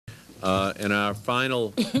And our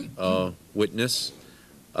final witness,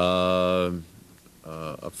 a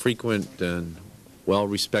frequent and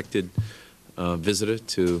well-respected visitor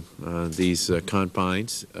to these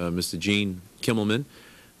confines, Mr. Gene Kimmelman,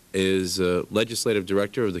 is Legislative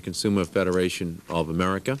Director of the Consumer Federation of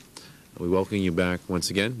America. We welcome you back once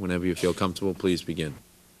again. Whenever you feel comfortable, please begin.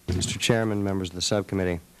 Mr. Chairman, members of the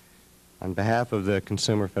subcommittee, on behalf of the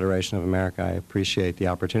Consumer Federation of America, I appreciate the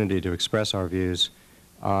opportunity to express our views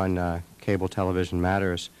on cable television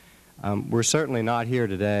matters. We're certainly not here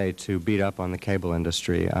today to beat up on the cable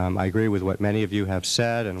industry. I agree with what many of you have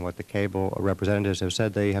said and what the cable representatives have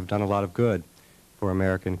said. They have done a lot of good for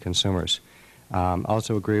American consumers.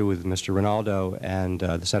 Also agree with Mr. Rinaldo and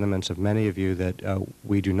the sentiments of many of you that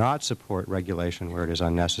we do not support regulation where it is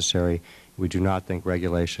unnecessary. We do not think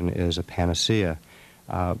regulation is a panacea.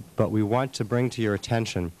 But we want to bring to your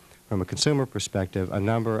attention, from a consumer perspective, a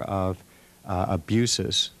number of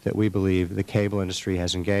abuses that we believe the cable industry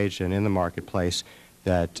has engaged in the marketplace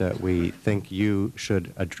that we think you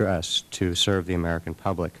should address to serve the American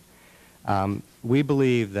public. We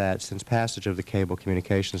believe that since passage of the Cable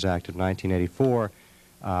Communications Act of 1984,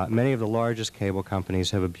 many of the largest cable companies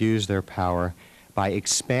have abused their power by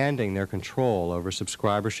expanding their control over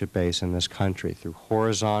subscribership base in this country through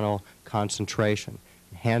horizontal concentration,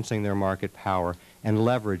 enhancing their market power, and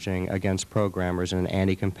leveraging against programmers in an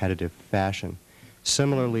anti-competitive fashion.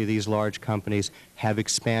 Similarly, these large companies have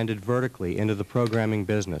expanded vertically into the programming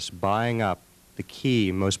business, buying up the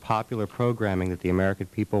key, most popular programming that the American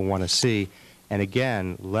people want to see, and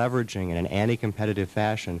again, leveraging in an anti-competitive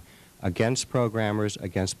fashion against programmers,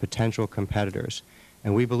 against potential competitors.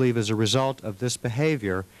 And we believe as a result of this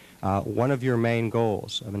behavior, one of your main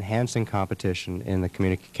goals of enhancing competition in the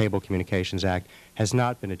Cable Communications Act has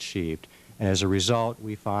not been achieved. And as a result,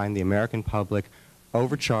 we find the American public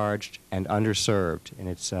overcharged and underserved in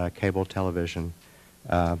its cable television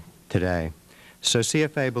today. So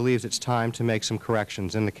CFA believes it's time to make some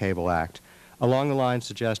corrections in the Cable Act along the lines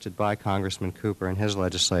suggested by Congressman Cooper in his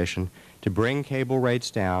legislation to bring cable rates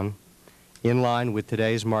down in line with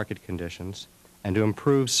today's market conditions and to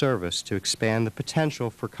improve service to expand the potential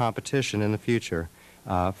for competition in the future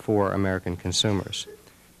for American consumers.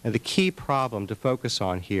 And the key problem to focus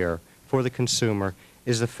on here for the consumer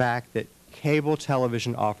is the fact that cable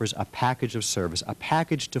television offers a package of service, a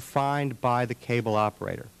package defined by the cable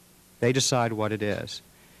operator. They decide what it is.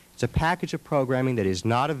 It's a package of programming that is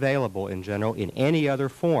not available in general in any other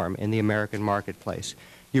form in the American marketplace.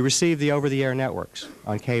 You receive the over-the-air networks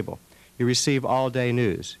on cable. You receive all-day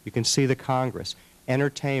news. You can see the Congress,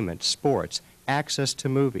 entertainment, sports, access to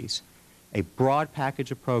movies. A broad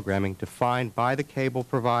package of programming defined by the cable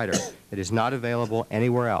provider that is not available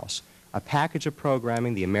anywhere else. A package of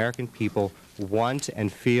programming the American people want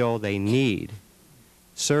and feel they need.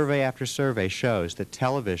 Survey after survey shows that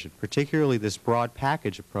television, particularly this broad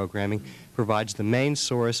package of programming, provides the main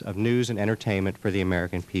source of news and entertainment for the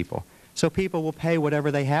American people. So people will pay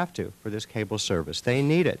whatever they have to for this cable service. They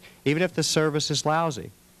need it, even if the service is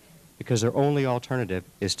lousy, because their only alternative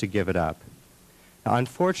is to give it up. Now,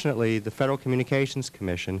 unfortunately, the Federal Communications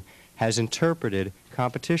Commission has interpreted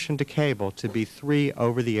competition to cable to be 3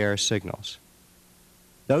 over-the-air signals.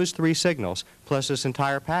 Those 3 signals, plus this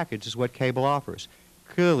entire package, is what cable offers.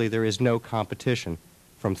 Clearly, there is no competition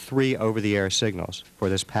from 3 over-the-air signals for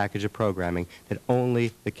this package of programming that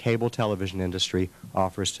only the cable television industry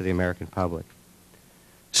offers to the American public.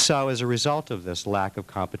 So, as a result of this lack of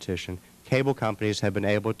competition, cable companies have been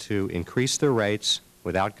able to increase their rates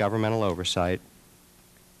without governmental oversight,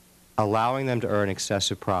 allowing them to earn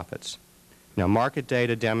excessive profits. Now, market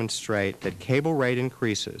data demonstrate that cable rate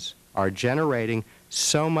increases are generating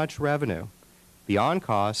so much revenue beyond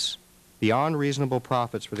costs, beyond reasonable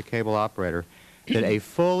profits for the cable operator, that a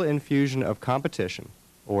full infusion of competition,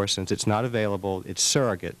 or since it's not available, it's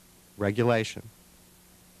surrogate regulation,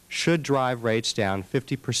 should drive rates down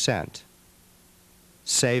 50%,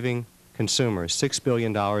 saving consumers $6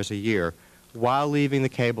 billion a year while leaving the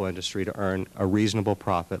cable industry to earn a reasonable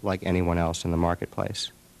profit like anyone else in the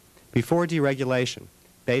marketplace. Before deregulation,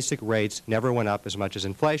 basic rates never went up as much as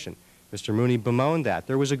inflation. Mr. Mooney bemoaned that.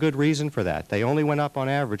 There was a good reason for that. They only went up on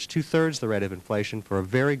average 2/3 the rate of inflation for a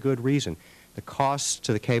very good reason. The costs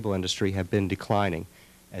to the cable industry have been declining.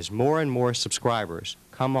 As more and more subscribers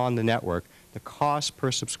come on the network, the cost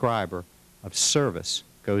per subscriber of service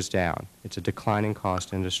goes down. It's a declining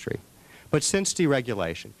cost industry. But since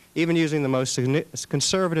deregulation, even using the most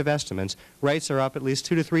conservative estimates, rates are up at least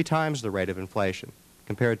 2 to 3 times the rate of inflation,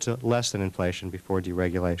 compared to less than inflation before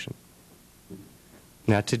deregulation.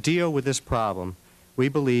 Now, to deal with this problem, we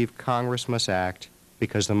believe Congress must act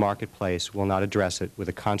because the marketplace will not address it with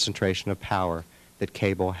a concentration of power that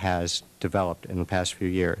cable has developed in the past few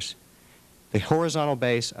years. The horizontal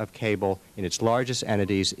base of cable in its largest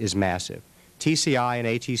entities is massive. TCI and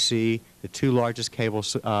ATC, the two largest cable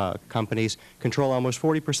companies, control almost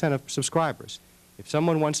 40% of subscribers. If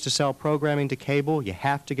someone wants to sell programming to cable, you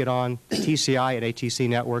have to get on TCI and ATC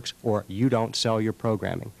networks or you don't sell your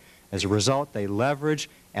programming. As a result, they leverage,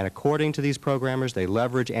 and according to these programmers, they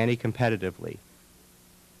leverage anti-competitively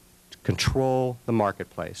to control the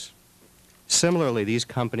marketplace. Similarly, these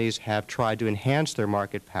companies have tried to enhance their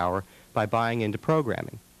market power by buying into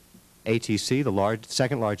programming. ATC, the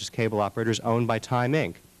second largest cable operator, is owned by Time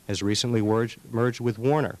Inc., has recently merged with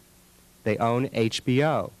Warner. They own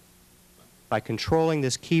HBO. By controlling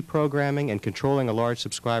this key programming and controlling a large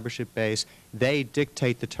subscribership base, they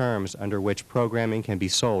dictate the terms under which programming can be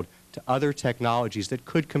sold to other technologies that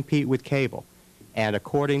could compete with cable. And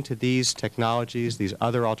according to these technologies, these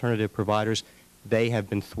other alternative providers, they have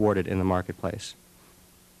been thwarted in the marketplace.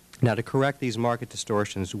 Now, to correct these market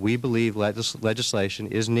distortions, we believe legislation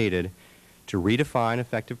is needed to redefine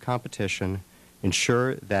effective competition,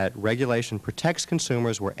 ensure that regulation protects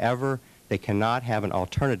consumers wherever they cannot have an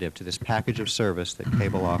alternative to this package of service that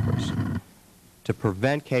cable offers. To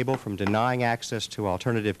prevent cable from denying access to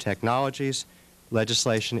alternative technologies,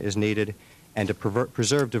 legislation is needed, and to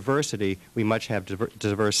preserve diversity, we must have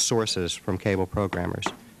diverse sources from cable programmers.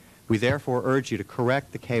 We therefore urge you to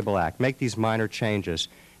correct the Cable Act, make these minor changes,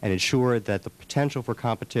 and ensure that the potential for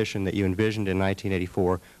competition that you envisioned in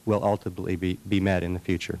 1984 will ultimately be met in the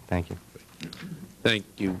future. Thank you. Thank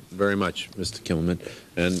you very much, Mr. Kimmelman.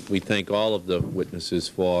 And we thank all of the witnesses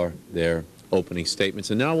for their opening statements.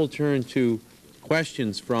 And now we'll turn to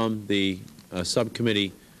questions from the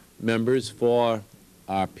subcommittee members for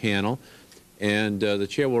our panel. And the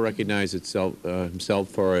Chair will recognize himself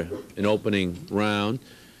for an opening round.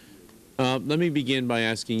 Let me begin by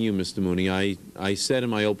asking you, Mr. Mooney. I said in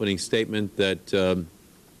my opening statement that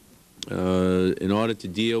in order to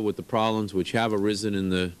deal with the problems which have arisen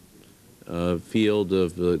in the field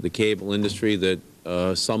of the cable industry, that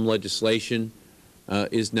some legislation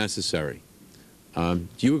is necessary. Do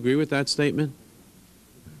you agree with that statement?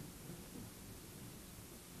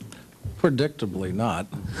 Predictably not.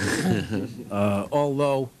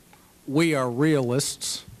 Although we are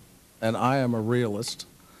realists, and I am a realist,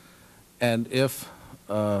 and if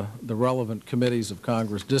the relevant committees of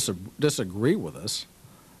Congress disagree with us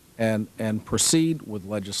and proceed with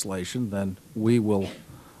legislation, then we will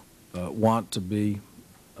want to be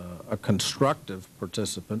a constructive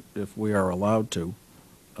participant, if we are allowed to,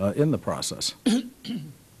 in the process. Okay.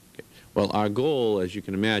 Well, our goal, as you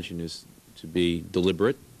can imagine, is to be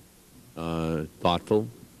deliberate, thoughtful,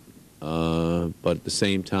 but at the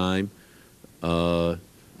same time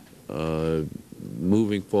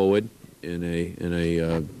moving forward in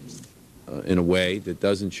a way that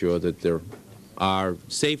does ensure that there are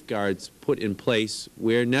safeguards put in place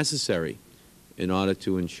where necessary in order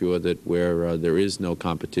to ensure that where there is no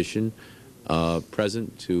competition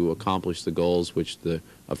present to accomplish the goals which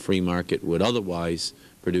a free market would otherwise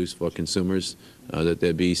produce for consumers, that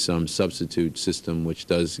there be some substitute system which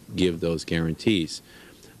does give those guarantees.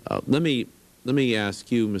 Let me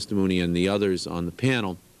ask you, Mr. Mooney, and the others on the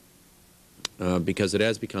panel, because it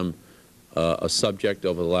has become a subject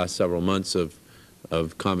over the last several months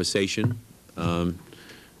of conversation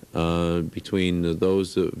between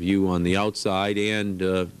those of you on the outside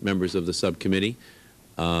and members of the subcommittee,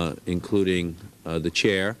 including the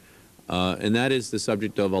chair, and that is the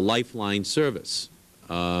subject of a lifeline service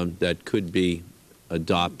that could be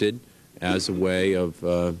adopted as a way of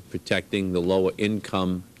protecting the lower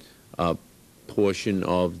income portion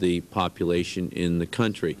of the population in the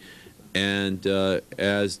country. And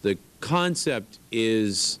as the concept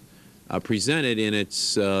is presented in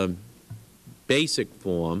its basic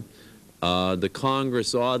form, the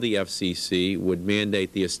Congress or the FCC would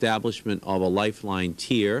mandate the establishment of a lifeline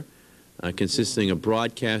tier consisting of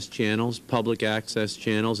broadcast channels, public access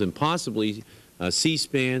channels, and possibly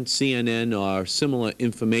C-SPAN, CNN, or similar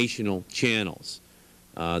informational channels.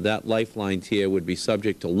 That lifeline tier would be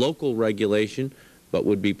subject to local regulation, but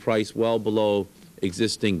would be priced well below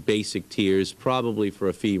existing basic tiers, probably for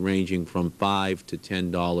a fee ranging from $5 to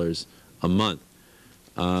 $10 a month.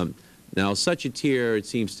 Now, such a tier, it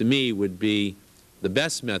seems to me, would be the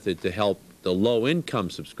best method to help the low-income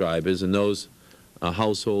subscribers and those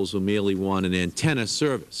households who merely want an antenna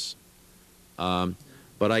service.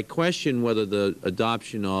 But I question whether the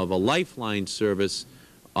adoption of a lifeline service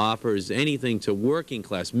offers anything to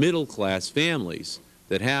working-class, middle-class families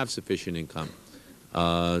that have sufficient income.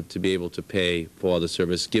 to be able to pay for the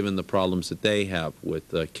service, given the problems that they have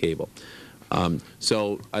with cable.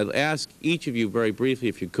 So I'll ask each of you very briefly,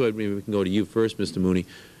 if you could, maybe we can go to you first, Mr. Mooney,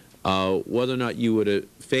 whether or not you would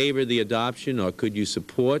favor the adoption, or could you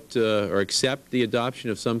support or accept the adoption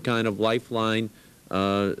of some kind of lifeline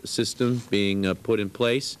system being put in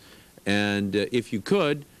place. And if you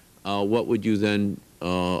could, what would you then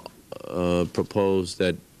propose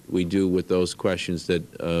that we do with those questions that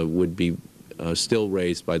would be still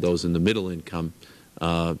raised by those in the middle income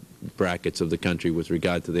brackets of the country with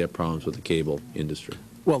regard to their problems with the cable industry?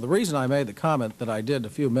 Well, the reason I made the comment that I did a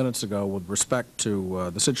few minutes ago with respect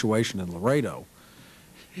to the situation in Laredo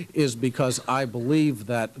is because I believe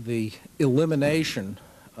that the elimination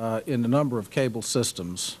in a number of cable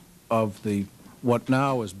systems of the what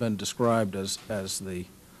now has been described as the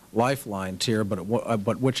lifeline tier, but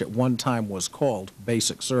which at one time was called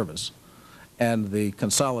basic service, and the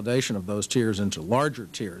consolidation of those tiers into larger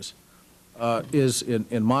tiers is,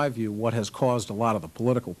 in my view, what has caused a lot of the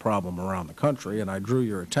political problem around the country, and I drew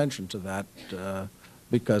your attention to that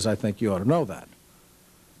because I think you ought to know that.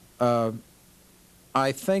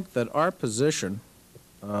 I think that our position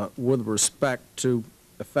with respect to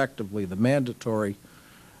effectively the mandatory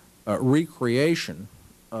recreation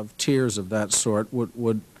of tiers of that sort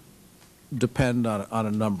would depend on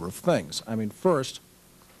a number of things. I mean, first,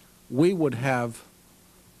 we would have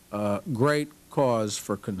great cause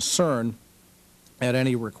for concern at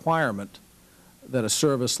any requirement that a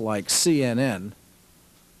service like CNN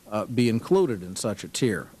be included in such a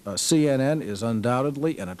tier. CNN is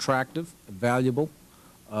undoubtedly an attractive, valuable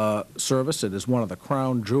service. It is one of the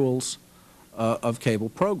crown jewels of cable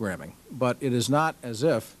programming. But it is not as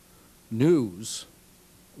if news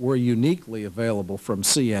were uniquely available from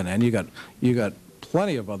CNN. You got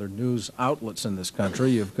plenty of other news outlets in this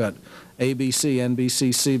country. You've got ABC, NBC,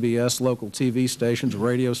 CBS, local TV stations,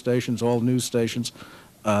 radio stations, all news stations,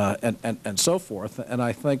 and so forth. And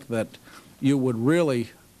I think that you would really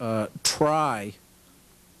try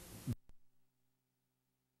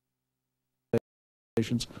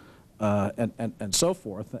stations and so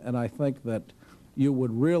forth. And I think that you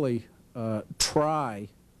would really try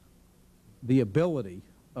the ability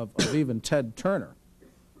of even Ted Turner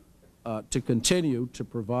to continue to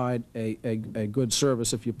provide a good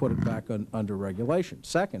service if you put it back under regulation.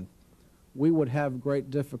 Second, we would have great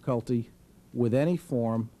difficulty with any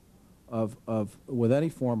form of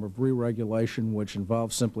re-regulation which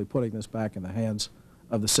involves simply putting this back in the hands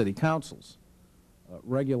of the city councils.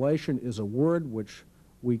 Regulation is a word which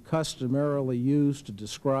we customarily use to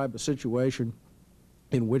describe a situation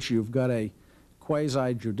in which you've got a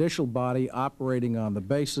quasi-judicial body operating on the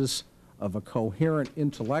basis of a coherent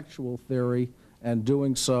intellectual theory and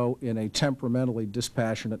doing so in a temperamentally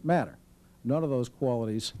dispassionate manner. None of those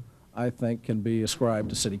qualities, I think, can be ascribed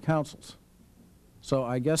to city councils. So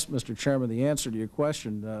I guess, Mr. Chairman, the answer to your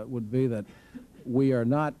question would be that we are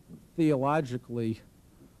not theologically,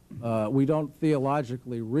 we don't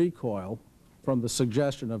theologically recoil from the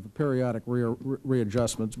suggestion of periodic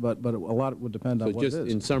readjustments, but a lot would depend on what it is. So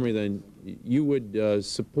just in summary then, you would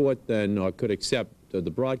support then, or could accept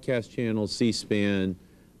the broadcast channels, C-SPAN,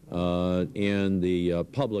 and the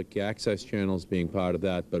public access channels being part of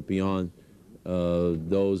that, but beyond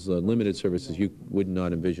those limited services, you would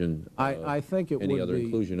not envision I think it any would other be,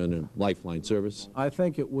 inclusion in a lifeline service? I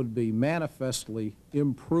think it would be manifestly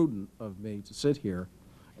imprudent of me to sit here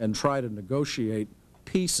and try to negotiate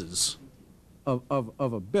pieces of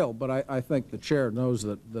a bill, but I think the Chair knows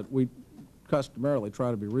that we customarily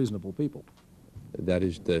try to be reasonable people. That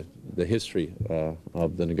is the history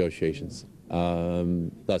of the negotiations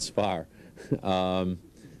thus far.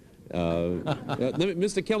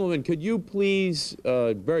 Mr. Kimmelman, could you please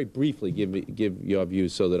very briefly give your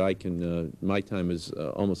views so that I can, my time is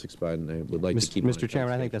almost expired and I would like to keep Mr.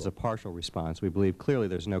 Chairman, I think that's a partial response. We believe clearly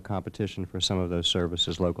there's no competition for some of those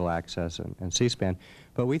services, local access and C-SPAN,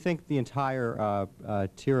 but we think the entire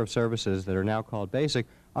tier of services that are now called basic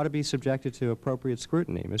ought to be subjected to appropriate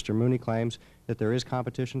scrutiny. Mr. Mooney claims that there is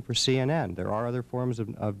competition for CNN. There are other forms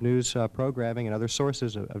of news programming and other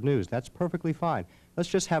sources of news. That's perfectly fine. Let's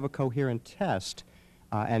just have a coherent test.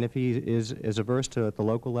 And if he is averse to at the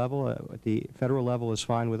local level, at the federal level is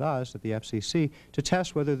fine with us at the FCC, to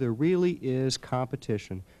test whether there really is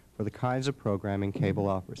competition for the kinds of programming cable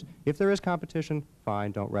offers. If there is competition,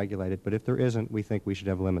 fine, don't regulate it. But if there isn't, we think we should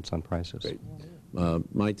have limits on prices. Great.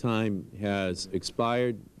 My time has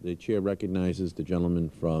expired. The Chair recognizes the gentleman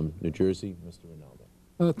from New Jersey, Mr.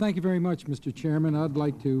 Rinaldo. Thank you very much, Mr. Chairman. I'd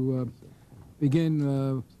like to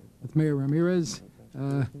begin with Mayor Ramirez.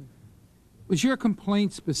 Was your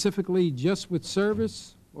complaint specifically just with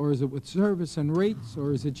service, or is it with service and rates,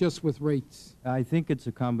 or is it just with rates? I think it's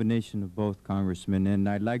a combination of both, Congressman, and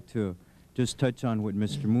I'd like to just touch on what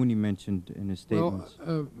Mr. Mooney mentioned in his statements.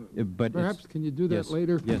 But perhaps can you do that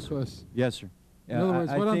later? Yes, Because yes, sir. in other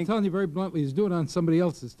words, what I'm telling you very bluntly is do it on somebody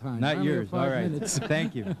else's time. Not yours. All right. Minutes.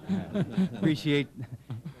 Thank you. Appreciate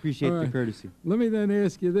the courtesy. Let me then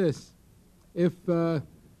ask you this. If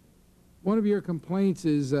one of your complaints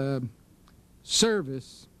is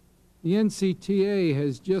service, the NCTA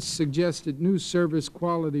has just suggested new service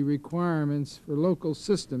quality requirements for local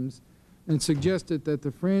systems and suggested that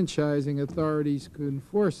the franchising authorities could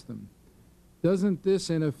enforce them. Doesn't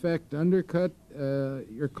this, in effect, undercut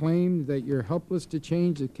your claim that you're helpless to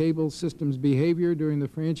change the cable system's behavior during the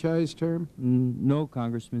franchise term? No,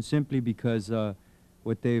 Congressman, simply because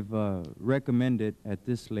what they've recommended at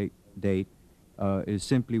this late date is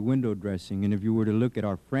simply window dressing. And if you were to look at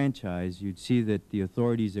our franchise, you'd see that the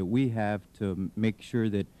authorities that we have to make sure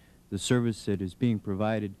that the service that is being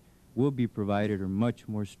provided will be provided are much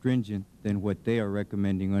more stringent than what they are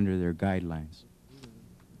recommending under their guidelines.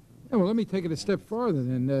 Yeah, well, let me take it a step farther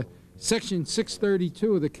then. Section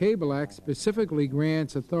 632 of the Cable Act specifically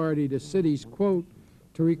grants authority to cities, quote,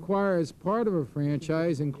 to require as part of a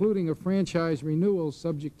franchise, including a franchise renewal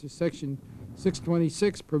subject to Section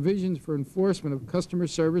 626, provisions for enforcement of customer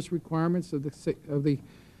service requirements of the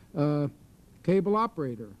cable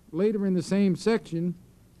operator. Later in the same section,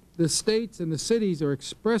 the states and the cities are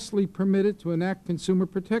expressly permitted to enact consumer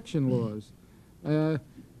protection laws.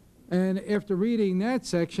 And after reading that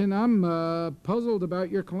section, I'm puzzled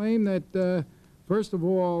about your claim that, first of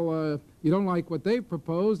all, you don't like what they've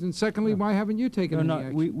proposed, and secondly, why haven't you taken any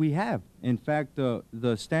action? We have. In fact,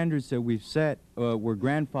 the standards that we've set were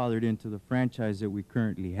grandfathered into the franchise that we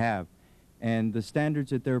currently have. And the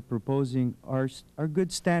standards that they're proposing are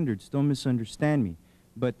good standards, don't misunderstand me.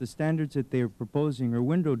 But the standards that they're proposing are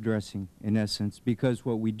window dressing, in essence, because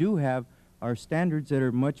what we do have are standards that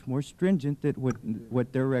are much more stringent than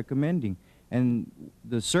what they're recommending. And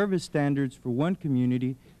the service standards for one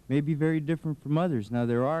community may be very different from others. Now,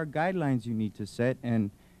 there are guidelines you need to set,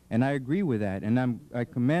 and I agree with that. And I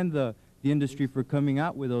commend the industry for coming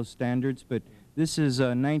out with those standards, but this is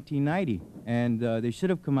 1990, and they should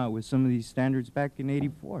have come out with some of these standards back in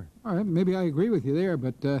 '84. All right, maybe I agree with you there,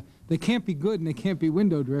 but they can't be good and they can't be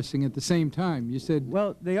window dressing at the same time. You said...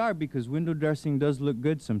 Well, they are, because window dressing does look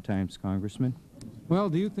good sometimes, Congressman. Well,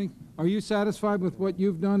 are you satisfied with what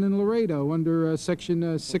you've done in Laredo under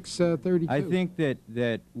Section 632? I think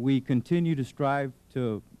that we continue to strive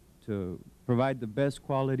to provide the best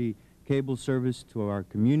quality cable service to our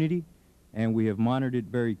community, and we have monitored it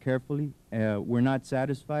very carefully. We're not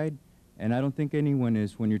satisfied, and I don't think anyone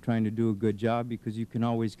is when you're trying to do a good job, because you can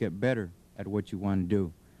always get better at what you want to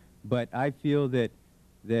do. But I feel that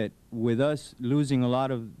with us losing a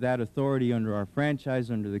lot of that authority under our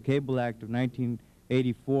franchise, under the Cable Act of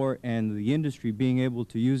 1984, and the industry being able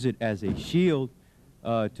to use it as a shield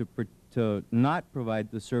to not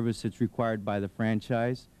provide the service that's required by the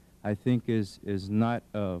franchise, I think is not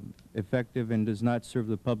effective and does not serve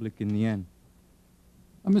the public in the end.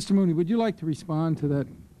 Mr. Mooney, would you like to respond to that?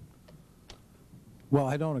 Well,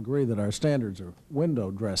 I don't agree that our standards are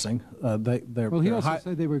window dressing. Well, he also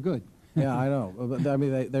said they were good. Yeah, I know. But, I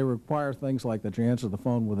mean, they require things like that you answer the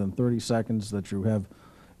phone within 30 seconds, that you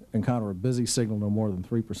encounter a busy signal no more than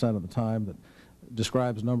 3% of the time, that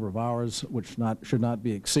describes number of hours which should not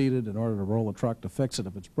be exceeded in order to roll a truck to fix it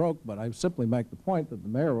if it's broke. But I simply make the point that the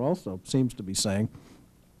mayor also seems to be saying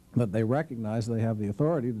that they recognize they have the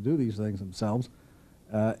authority to do these things themselves.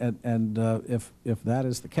 If that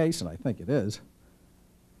is the case, and I think it is,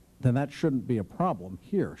 then that shouldn't be a problem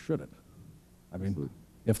here, should it? I mean,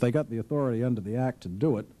 if they got the authority under the Act to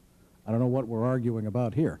do it, I don't know what we're arguing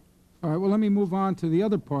about here. All right, well, let me move on to the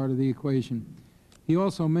other part of the equation. He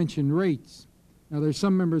also mentioned rates. Now, there's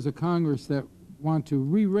some members of Congress that want to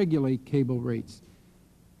re-regulate cable rates.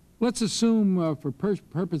 Let's assume, for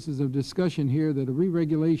purposes of discussion here, that a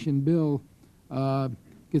re-regulation bill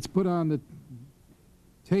gets put on the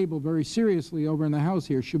table very seriously over in the House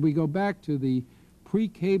here. Should we go back to the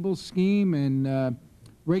pre-cable scheme and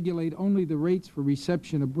regulate only the rates for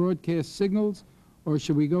reception of broadcast signals, or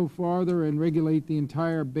should we go farther and regulate the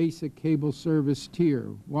entire basic cable service tier?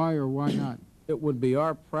 Why or why not? It would be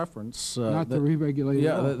our preference not to re-regulate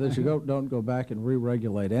at all. that you don't go back and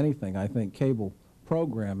re-regulate anything. I think cable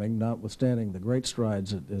programming, notwithstanding the great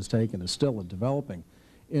strides it has taken, is still a developing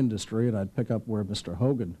industry, and I'd pick up where Mr.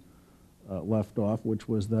 Hogan left off, which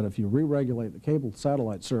was that if you re-regulate the cable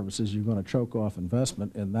satellite services, you're going to choke off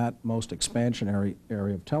investment in that most expansionary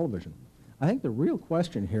area of television. I think the real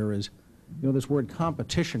question here is You know, this word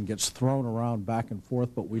competition gets thrown around back and forth,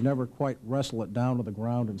 but we never quite wrestle it down to the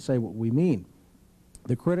ground and say what we mean.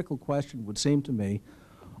 The critical question would seem to me,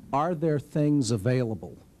 are there things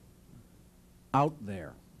available out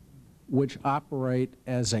there which operate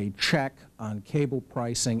as a check on cable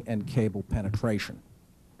pricing and cable penetration?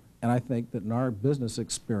 And I think that in our business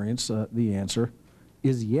experience, the answer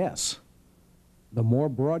is yes. The more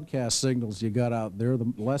broadcast signals you got out there,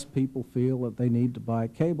 the less people feel that they need to buy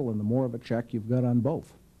cable, and the more of a check you've got on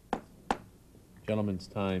both. Gentleman's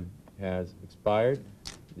time has expired.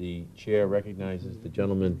 The chair recognizes the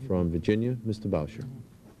gentleman from Virginia, Mr. Boucher.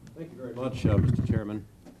 Thank you very much, Mr. Chairman.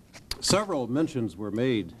 Several mentions were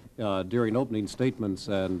made during opening statements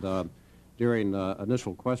and during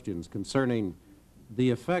initial questions concerning the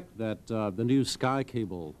effect that the new Sky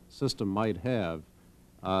Cable system might have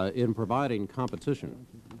in providing competition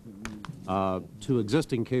to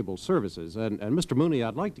existing cable services. And Mr. Mooney,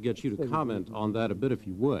 I'd like to get you to comment on that a bit if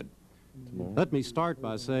you would. Let me start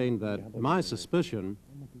by saying that my suspicion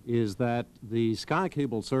is that the Sky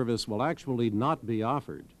Cable service will actually not be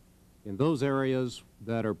offered in those areas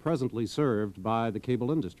that are presently served by the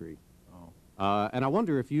cable industry. And I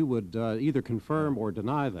wonder if you would either confirm or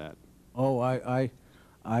deny that. Oh, I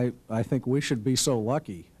think we should be so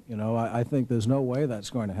lucky. You know, I think there's no way that's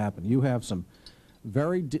going to happen. You have some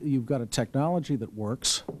you've got a technology that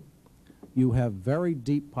works. You have very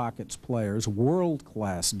deep pockets players,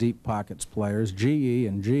 world-class deep pockets players, GE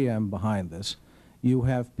and GM behind this. You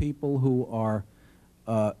have people who are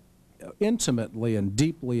intimately and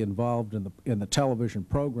deeply involved in the television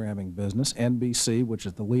programming business. NBC, which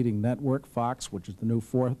is the leading network, Fox, which is the new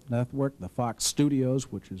fourth network, the Fox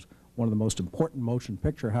Studios, which is one of the most important motion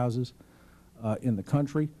picture houses in the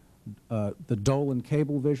country, the Dolan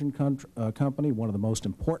Cablevision Company, one of the most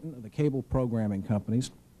important of the cable programming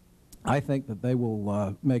companies. I think that they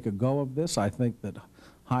will make a go of this. I think that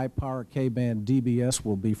high-power K-band DBS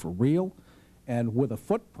will be for real, and with a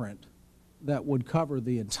footprint that would cover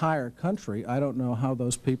the entire country, I don't know how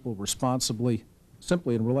those people responsibly,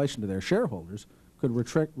 simply in relation to their shareholders, could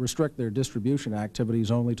restrict their distribution activities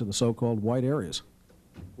only to the so-called white areas.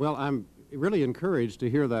 Well, I'm really encouraged to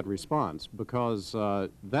hear that response, because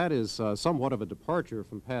that is somewhat of a departure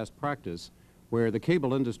from past practice, where the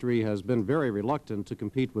cable industry has been very reluctant to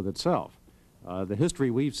compete with itself. The history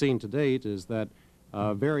we've seen to date is that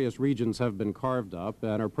various regions have been carved up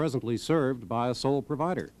and are presently served by a sole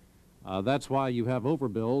provider. That's why you have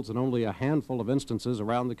overbuilds in only a handful of instances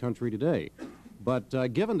around the country today.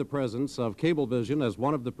 But given the presence of Cablevision as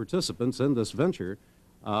one of the participants in this venture,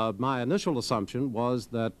 my initial assumption was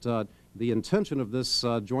that the intention of this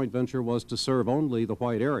joint venture was to serve only the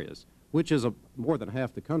white areas, which is more than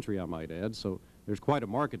half the country, I might add, so there's quite a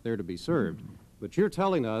market there to be served. But you're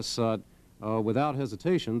telling us without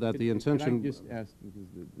hesitation that the intention... Can I just ask,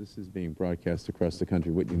 because this is being broadcast across the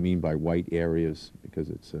country, what you mean by white areas, because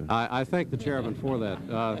it's... I thank the chairman for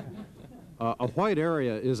that. A white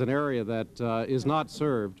area is an area that is not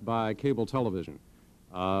served by cable television,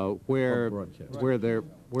 where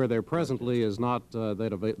there presently is not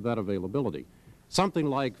that availability. Something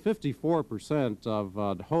like 54%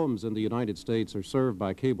 of homes in the United States are served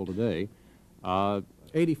by cable today.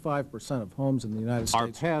 85% of homes in the United States are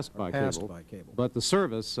passed by cable. But the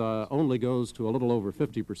service only goes to a little over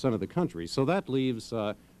 50% of the country. So that leaves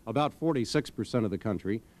about 46% of the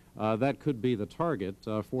country that could be the target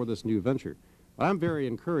for this new venture. I'm very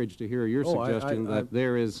encouraged to hear your suggestion that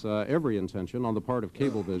there is every intention on the part of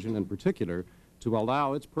Cablevision in particular to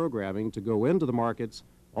allow its programming to go into the markets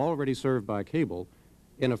already served by cable,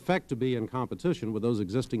 in effect to be in competition with those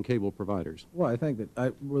existing cable providers. Well, I think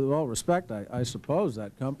that, with all respect, I suppose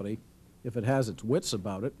that company, if it has its wits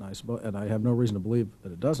about it, and I have no reason to believe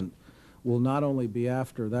that it doesn't, will not only be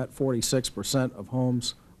after that 46% of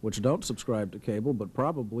homes which don't subscribe to cable, but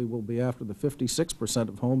probably will be after the 56%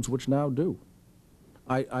 of homes which now do.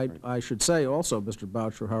 I should say also, Mr.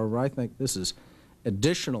 Boucher, however, I think this is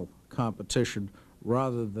additional competition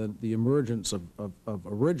rather than the emergence of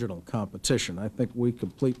original competition. I think we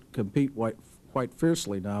compete quite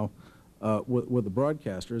fiercely now with the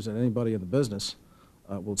broadcasters, and anybody in the business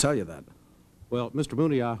will tell you that. Well, Mr.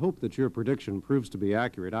 Mooney, I hope that your prediction proves to be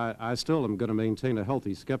accurate. I still am going to maintain a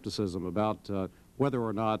healthy skepticism about whether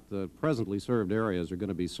or not the presently served areas are going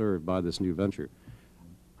to be served by this new venture.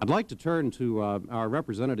 I'd like to turn to our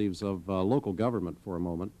representatives of local government for a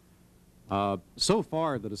moment. So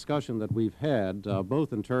far, the discussion that we've had,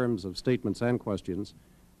 both in terms of statements and questions,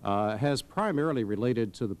 has primarily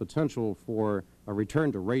related to the potential for a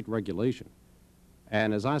return to rate regulation.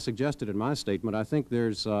 And as I suggested in my statement, I think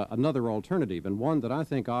there's another alternative, and one that I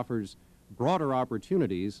think offers broader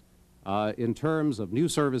opportunities in terms of new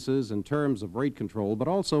services, in terms of rate control, but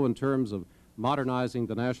also in terms of modernizing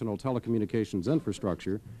the national telecommunications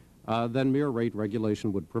infrastructure than mere rate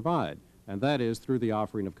regulation would provide, and that is through the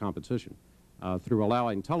offering of competition, through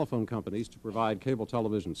allowing telephone companies to provide cable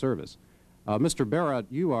television service. Mr. Barrett,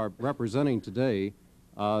 you are representing today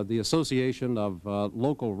the Association of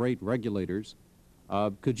Local Rate Regulators.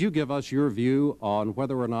 Could you give us your view on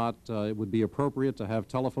whether or not it would be appropriate to have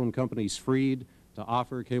telephone companies freed to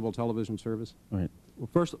offer cable television service? All right.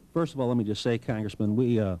 Well, first of all, let me just say, Congressman,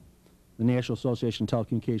 we, the National Association of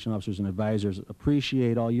Telecommunication Officers and Advisors,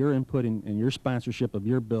 appreciate all your input and your sponsorship of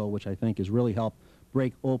your bill, which I think has really helped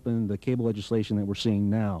break open the cable legislation that we're seeing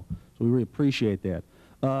now. So we really appreciate that.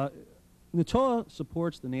 NATOA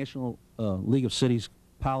supports the National League of Cities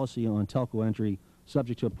policy on telco entry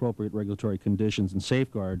subject to appropriate regulatory conditions and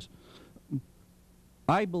safeguards.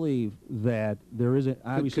 I believe that there is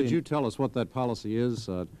obviously... Could you tell us what that policy is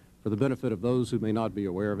for the benefit of those who may not be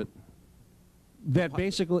aware of it? That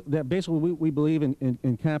basically we believe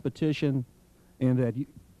in competition, and that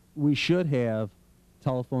we should have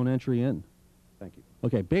telephone entry in. Thank you.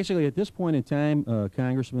 Okay, basically at this point in time,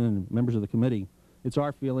 Congressman and members of the committee, it's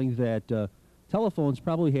our feeling that telephones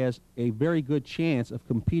probably has a very good chance of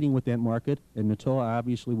competing with that market, and NATOA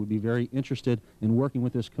obviously would be very interested in working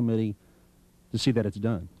with this committee to see that it's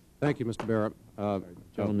done. Thank you, Mr. Barrett.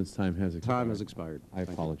 Gentleman's time has expired. Time has expired. I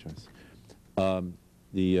apologize.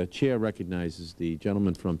 The chair recognizes the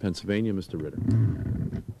gentleman from Pennsylvania, Mr. Ritter.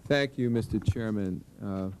 Thank you, Mr. Chairman.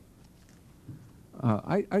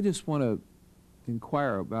 I just want to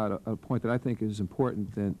inquire about a point that I think is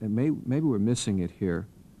important, and maybe we're missing it here.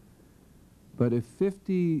 But if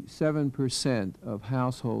 57% of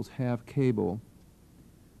households have cable,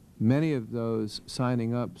 many of those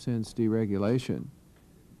signing up since deregulation,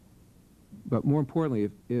 but more importantly,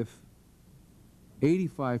 if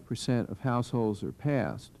 85% of households are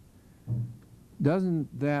passed,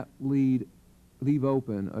 doesn't that leave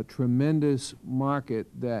open a tremendous market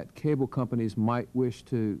that cable companies might wish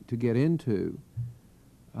to get into,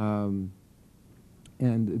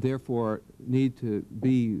 and therefore need to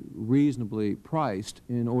be reasonably priced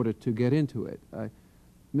in order to get into it?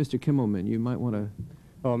 Mr. Kimmelman, you might want to...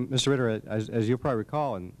 Well, Mr. Ritter, as you'll probably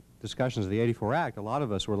recall, in discussions of the '84 Act, a lot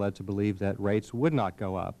of us were led to believe that rates would not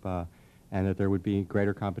go up and that there would be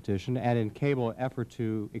greater competition. And in cable effort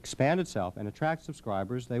to expand itself and attract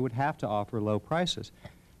subscribers, they would have to offer low prices.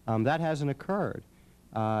 That hasn't occurred.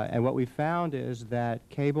 And what we found is that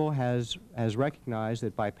cable has recognized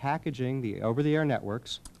that by packaging the over-the-air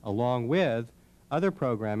networks along with other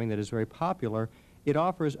programming that is very popular, it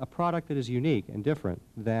offers a product that is unique and different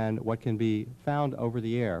than what can be found over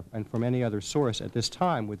the air and from any other source at this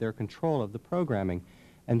time with their control of the programming.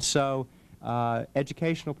 And so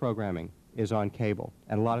educational programming is on cable,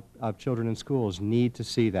 and a lot of children in schools need to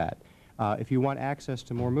see that. If you want access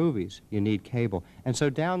to more movies, you need cable. And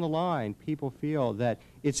so down the line, people feel that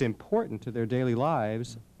it's important to their daily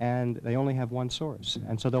lives, and they only have one source,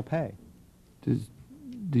 and so they'll pay. Do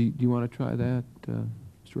you want to try that,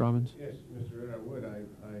 Mr. Robbins? Yes, Mr. Ritter, I would. I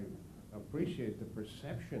appreciate the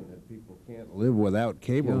perception that people can't live without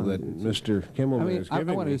cable that Mr. Kimmelman is giving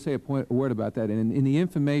I wanted to say a word about that. In the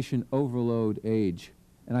information overload age,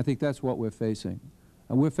 and I think that's what we're facing.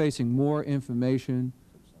 We're facing more information.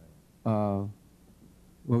 What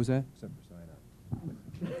was that? Except for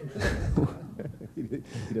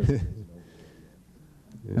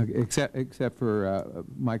Okay, except for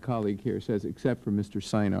my colleague here says, except for Mr.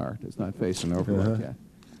 Sinar does not face an overload yet.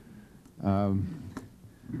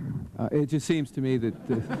 It just seems to me that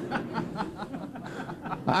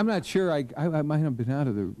I'm not sure. I might have been out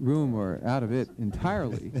of the room or out of it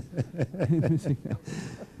entirely.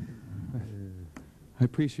 I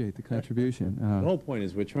appreciate the contribution. The whole point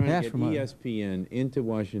is we're trying to get ESPN into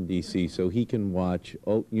Washington, D.C. so he can watch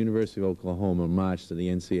University of Oklahoma march to the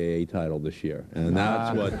NCAA title this year. And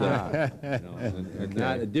that's what, and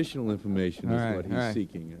that additional information is what he's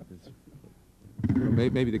seeking. Well,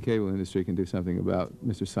 maybe the cable industry can do something about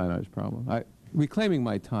Mr. Sinar's problem. Reclaiming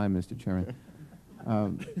my time, Mr. Chairman.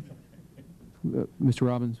 Mr.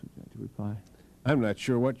 Robbins, would you like to reply? I'm not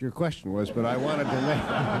sure what your question was, but I wanted to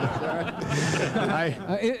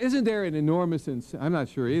make... Isn't there an enormous... I'm not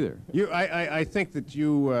sure either. I think that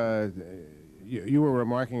you were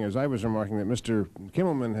remarking, as I was remarking, that Mr.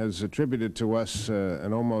 Kimmelman has attributed to us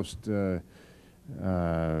an almost a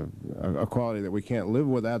quality that we can't live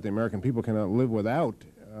without. The American people cannot live without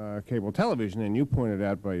cable television, and you pointed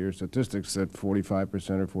out by your statistics that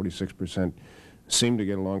 45% or 46% seem to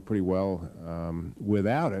get along pretty well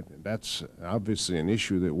without it. That's obviously an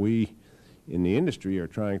issue that we in the industry are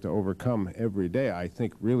trying to overcome every day. I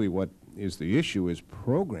think really what is the issue is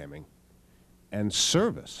programming and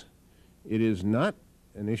service. It is not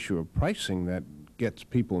an issue of pricing that gets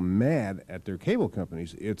people mad at their cable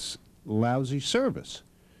companies. It's lousy service.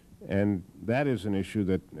 And that is an issue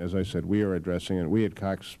that, as I said, we are addressing. And we at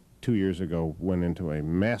Cox 2 years ago went into a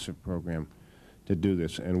massive program to do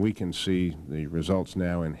this. And we can see the results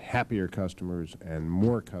now in happier customers and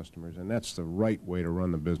more customers. And that's the right way to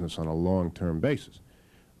run the business on a long-term basis.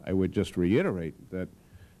 I would just reiterate that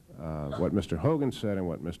what Mr. Hogan said and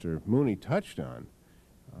what Mr. Mooney touched on,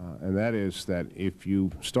 and that is that if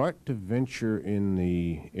you start to venture in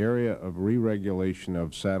the area of re-regulation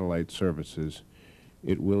of satellite services,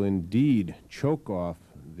 it will indeed choke off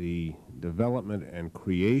the development and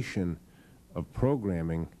creation of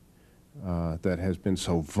programming that has been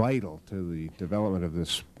so vital to the development of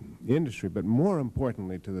this industry, but more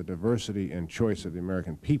importantly to the diversity and choice of the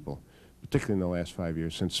American people, particularly in the last 5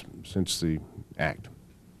 years since the Act.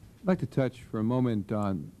 I'd like to touch for a moment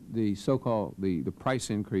on the so-called the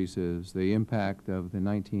price increases, the impact of the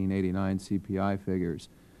 1989 CPI figures,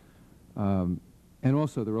 and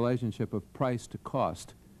also the relationship of price to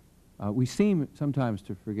cost. We seem sometimes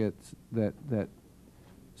to forget that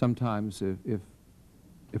sometimes if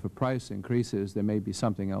a price increases, there may be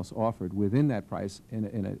something else offered within that price in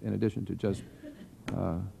addition to just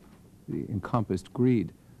the encompassed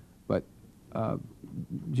greed. But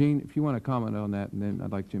Gene, if you want to comment on that, and then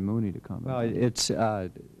I'd like Jim Mooney to comment. Well, it's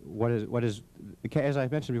what is as I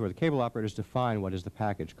mentioned before, the cable operators define what is the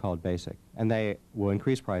package called basic, and they will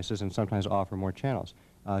increase prices and sometimes offer more channels.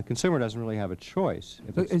 Consumer doesn't really have a choice.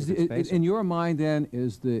 If it's basic. In your mind, then,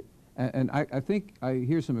 is the and I think I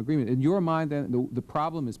hear some agreement. In your mind, then, the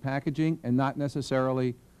problem is packaging and not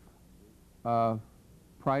necessarily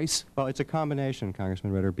price? Well, it's a combination,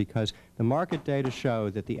 Congressman Ritter, because the market data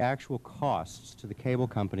show that the actual costs to the cable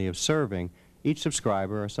company of serving each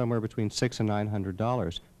subscriber are somewhere between $600 and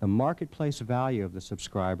 $900. The marketplace value of the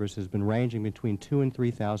subscribers has been ranging between $2,000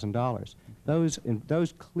 and $3,000.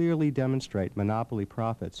 Those clearly demonstrate monopoly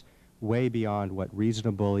profits way beyond what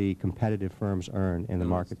reasonably competitive firms earn in the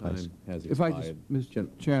marketplace. If I just, Mr.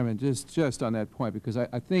 Chairman, just on that point, because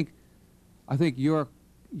I think your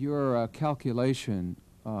calculation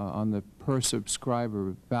on the per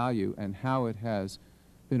subscriber value and how it has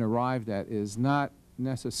been arrived at is not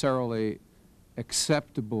necessarily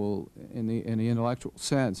acceptable in the intellectual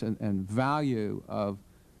sense, and value of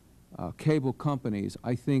cable companies,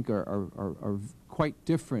 I think, are quite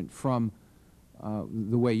different from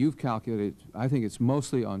the way you've calculated. I think it's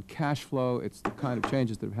mostly on cash flow. It's the kind of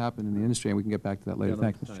changes that have happened in the industry, and we can get back to that later.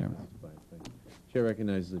 Thank you, Mr. Chairman. Chair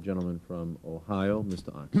recognizes the gentleman from Ohio,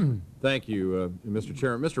 Mr. Ox. Thank you, Mr.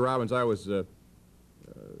 Chairman. Mr. Robbins,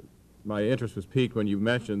 my interest was piqued when you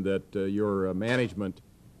mentioned that your management's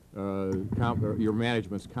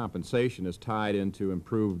compensation is tied into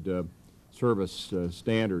improved service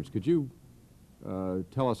standards. Could you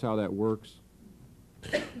tell us how that works?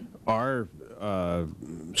 Our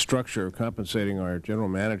structure of compensating our general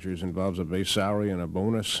managers involves a base salary and a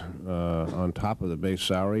bonus on top of the base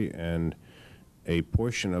salary, and a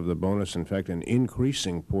portion of the bonus, in fact, an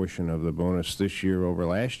increasing portion of the bonus this year over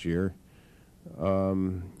last year,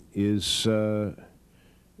 is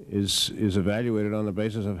evaluated on the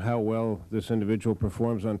basis of how well this individual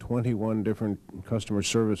performs on 21 different customer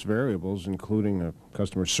service variables, including a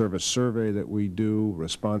customer service survey that we do,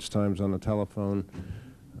 response times on the telephone,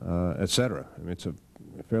 et cetera. I mean, it's a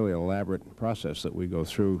fairly elaborate process that we go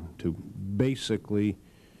through to basically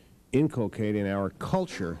inculcate in our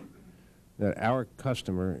culture that our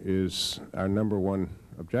customer is our #1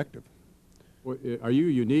 objective. Well, are you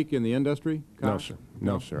unique in the industry, No, Cox? sir.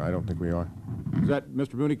 No, sir. I don't think we are. Is that,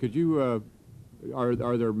 Mr. Mooney, could you, are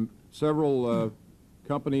there several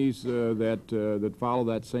companies that follow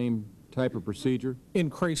that same type of procedure?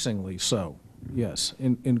 Increasingly so, yes.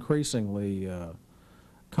 Increasingly,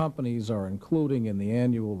 companies are including in the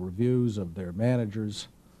annual reviews of their managers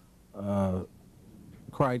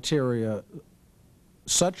criteria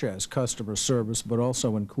such as customer service, but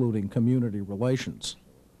also including community relations,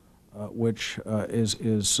 which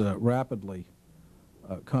is rapidly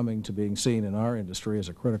coming to being seen in our industry as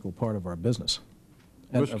a critical part of our business.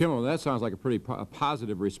 Mr. Kimmel, that sounds like a pretty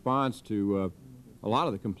positive response to a lot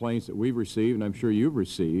of the complaints that we've received, and I'm sure you've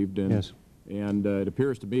received. And, yes. And it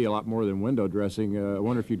appears to be a lot more than window dressing. I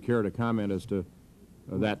wonder if you'd care to comment as to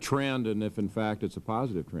that trend, and if in fact it's a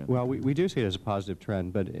positive trend. Well, we do see it as a positive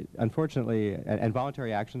trend, but unfortunately, and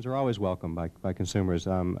voluntary actions are always welcome by consumers.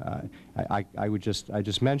 I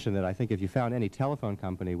just mentioned that I think if you found any telephone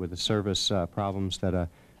company with the service problems that a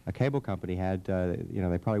a cable company had, you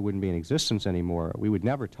know, they probably wouldn't be in existence anymore. We would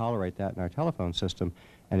never tolerate that in our telephone system,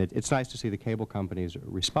 and it's nice to see the cable companies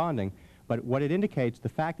responding. But what it indicates, the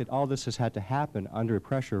fact that all this has had to happen under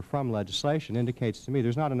pressure from legislation indicates to me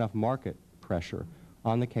there's not enough market pressure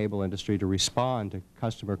on the cable industry to respond to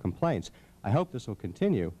customer complaints. I hope this will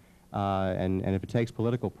continue, and if it takes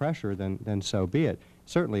political pressure, then so be it.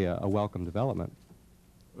 Certainly a welcome development.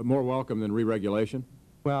 More welcome than re-regulation?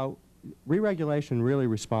 Well, re-regulation really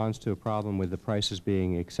responds to a problem with the prices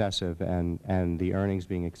being excessive and the earnings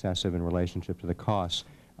being excessive in relationship to the costs.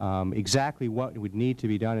 Exactly what would need to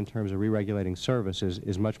be done in terms of re-regulating services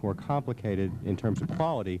is much more complicated in terms of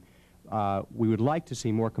quality. We would like to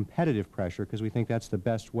see more competitive pressure because we think that's the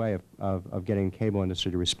best way of getting the cable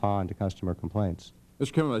industry to respond to customer complaints.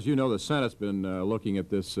 Mr. Kimmel, as you know, the Senate's been looking at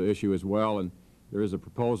this issue as well, and there is a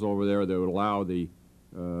proposal over there that would allow the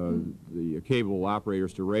cable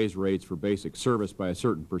operators to raise rates for basic service by a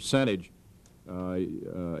certain percentage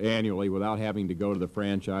annually without having to go to the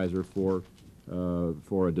franchisor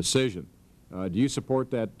for a decision. Do you support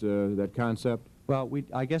that concept? Well,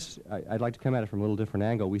 I guess I'd like to come at it from a little different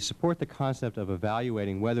angle. We support the concept of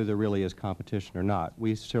evaluating whether there really is competition or not.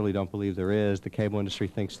 We certainly don't believe there is. The cable industry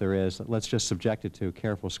thinks there is. Let's just subject it to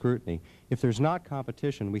careful scrutiny. If there's not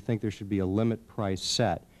competition, we think there should be a limit price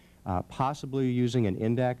set, possibly using an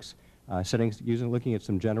index, looking at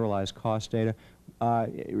some generalized cost data.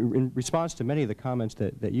 In response to many of the comments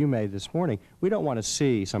that you made this morning, we don't want to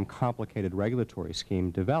see some complicated regulatory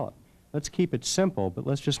scheme develop. Let's keep it simple, but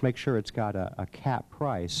let's just make sure it's got a cap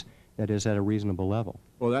price that is at a reasonable level.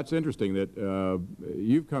 Well, that's interesting that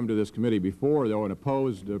you've come to this committee before, though, and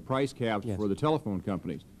opposed price caps for the telephone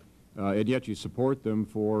companies, and yet you support them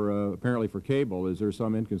for, apparently for cable. Is there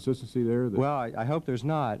some inconsistency there? Well, I hope there's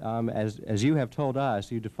not. As you have told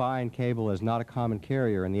us, you define cable as not a common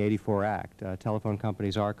carrier in the '84 Act. Telephone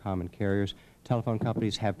companies are common carriers. Telephone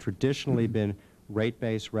companies have traditionally been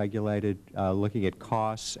rate-based regulated, looking at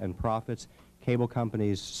costs and profits. Cable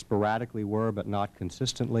companies sporadically were, but not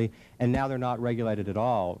consistently, and now they're not regulated at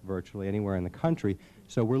all virtually anywhere in the country.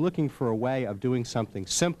 So we're looking for a way of doing something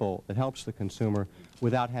simple that helps the consumer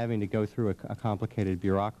without having to go through a complicated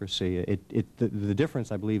bureaucracy. The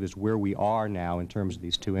difference, I believe, is where we are now in terms of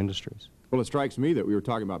these two industries. Well, it strikes me that we were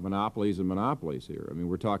talking about monopolies and monopolies here. I mean,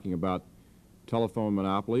 we're talking about telephone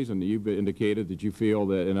monopolies, and you've indicated that you feel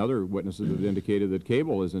that, and other witnesses have indicated that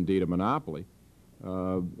cable is indeed a monopoly.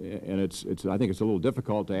 And I think it's a little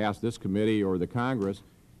difficult to ask this committee or the Congress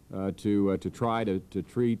to try to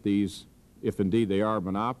treat these, if indeed they are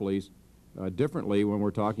monopolies, differently when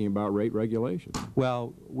we're talking about rate regulation.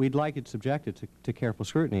 Well, we'd like it subjected to careful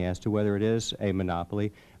scrutiny as to whether it is a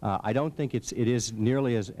monopoly. I don't think it is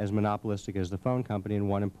nearly as monopolistic as the phone company in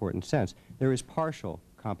one important sense. There is partial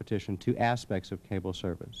competition to aspects of cable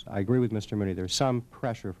service. I agree with Mr. Mooney. There's some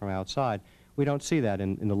pressure from outside. We don't see that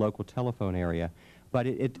in the local telephone area. But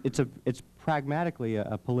it's pragmatically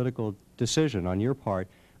a political decision on your part.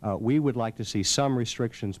 We would like to see some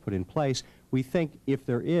restrictions put in place. We think if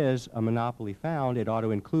there is a monopoly found, it ought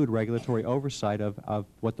to include regulatory oversight of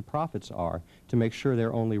what the profits are to make sure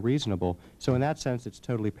they're only reasonable. So in that sense, it's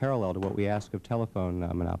totally parallel to what we ask of telephone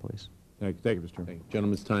monopolies. Thank you, Mr. Chairman. The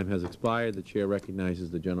gentleman's time has expired. The chair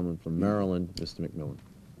recognizes the gentleman from Maryland, Mr. McMillan.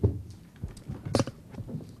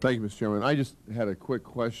 Thank you, Mr. Chairman. I just had a quick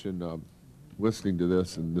question. Listening to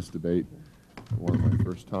this and this debate, one of my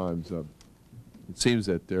first times, it seems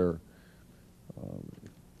that there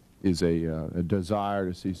is a desire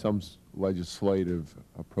to see some legislative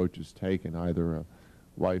approaches taken, either a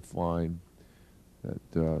lifeline that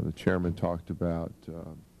the chairman talked about,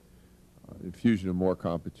 infusion of more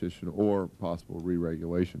competition, or possible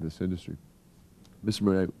re-regulation of this industry. Mr.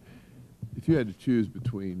 Murray, if you had to choose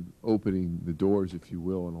between opening the doors, if you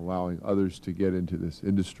will, and allowing others to get into this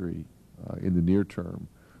industry in the near term,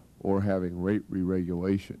 or having rate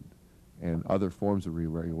re-regulation and other forms of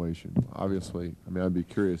re-regulation, obviously, I mean, I'd be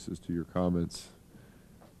curious as to your comments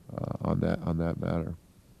on that matter.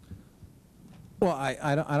 Well,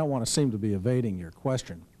 I don't want to seem to be evading your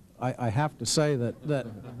question. I have to say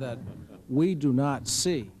that we do not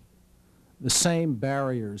see the same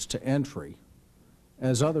barriers to entry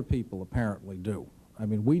as other people apparently do. I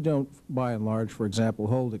mean, we don't, by and large, for example,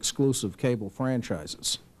 hold exclusive cable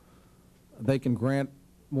franchises. They can grant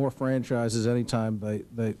more franchises anytime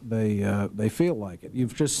they feel like it.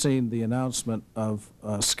 You've just seen the announcement of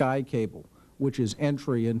Sky Cable, which is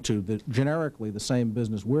entry into generically the same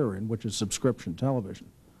business we're in, which is subscription television.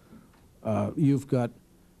 You've got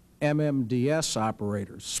MMDS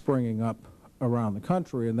operators springing up around the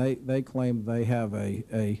country, and they claim they have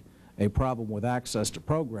a problem with access to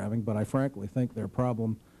programming, but I frankly think their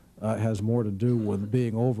problem has more to do with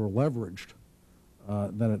being over-leveraged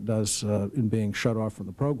than it does in being shut off from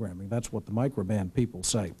the programming. That's what the microband people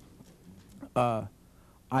say.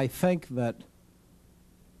 I think that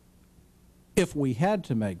if we had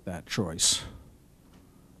to make that choice,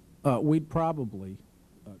 we'd probably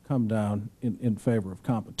come down in favor of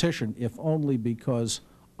competition, if only because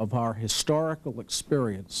of our historical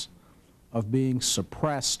experience of being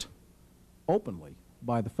suppressed openly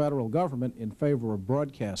by the federal government in favor of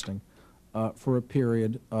broadcasting for a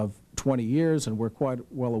period of 20 years, and we're quite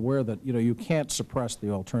well aware that, you know, you can't suppress the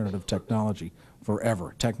alternative technology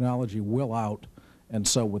forever. Technology will out, and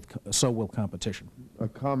so will competition. A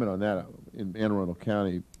comment on that. In Anne Arundel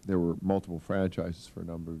County, there were multiple franchises for a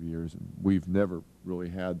number of years, and we've never really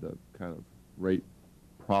had the kind of rate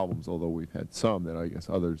problems, although we've had some that I guess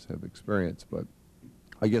others have experienced. But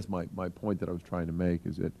I guess my point that I was trying to make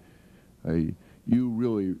is that you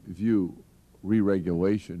really view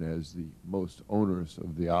re-regulation as the most onerous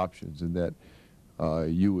of the options, and that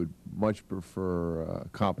you would much prefer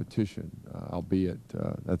competition, albeit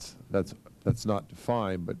that's not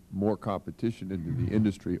defined, but more competition into the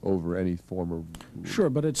industry over any form of. Sure,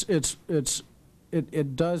 but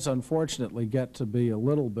it does unfortunately get to be a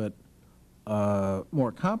little bit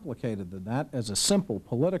more complicated than that. As a simple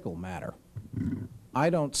political matter,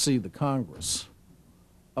 I don't see the Congress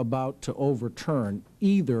about to overturn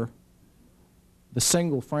either the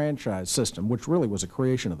single franchise system, which really was a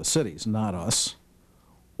creation of the cities, not us,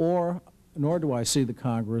 nor do I see the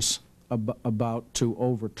Congress about to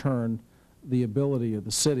overturn the ability of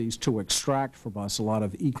the cities to extract from us a lot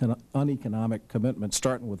of uneconomic commitments,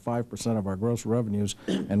 starting with 5% of our gross revenues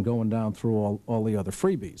and going down through all the other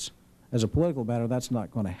freebies. As a political matter, that's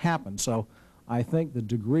not going to happen. So I think the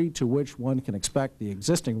degree to which one can expect the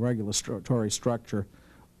existing regulatory structure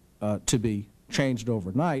to be changed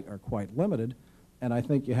overnight are quite limited. And I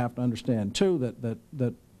think you have to understand, too,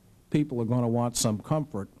 that people are going to want some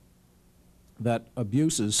comfort that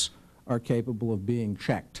abuses are capable of being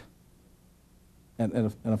checked.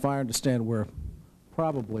 And if I understand where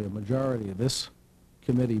probably a majority of this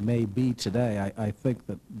committee may be today, I think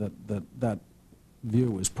that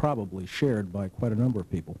view is probably shared by quite a number of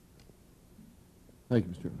people. Thank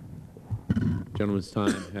you, Mr. Chairman. Gentleman's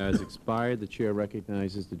time has expired. The chair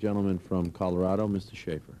recognizes the gentleman from Colorado, Mr.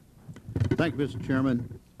 Schaefer. Thank you, Mr.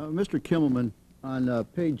 Chairman. Mr. Kimmelman, on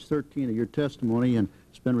page 13 of your testimony, and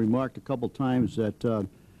it's been remarked a couple times that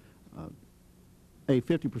a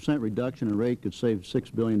 50% reduction in rate could save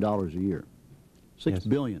 $6 billion a year. $6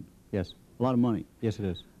 billion. Yes. A lot of money. Yes, it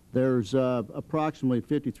is. There's approximately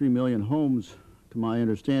 53 million homes, to my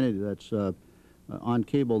understanding, that's on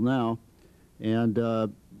cable now, and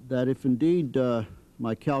that if indeed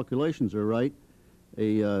my calculations are right,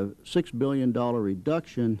 a $6 billion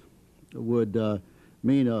reduction would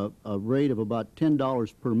mean a rate of about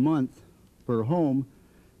 $10 per month per home,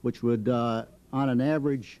 which would, on an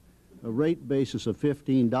average rate basis of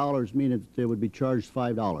 $15, mean that they would be charged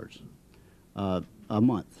 $5 a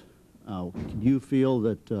month. Do you feel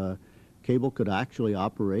that cable could actually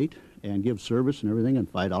operate and give service and everything in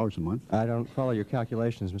 $5 a month? I don't follow your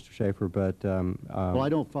calculations, Mr. Schaefer, but well, I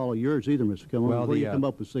don't follow yours either, Mr. Kimmel. Well, where do you come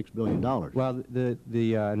up with $6 billion? Well,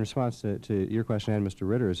 in response to your question and Mr.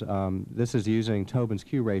 Ritter's, this is using Tobin's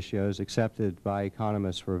Q ratios accepted by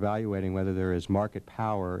economists for evaluating whether there is market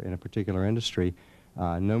power in a particular industry.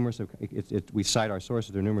 We cite our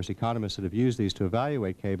sources. There are numerous economists that have used these to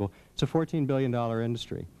evaluate cable. It's a $14 billion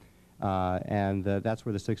industry. And that's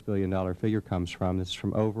where the $6 billion figure comes from. This is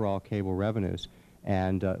from overall cable revenues.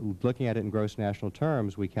 And looking at it in gross national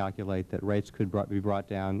terms, we calculate that rates could be brought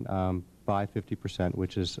down by 50%,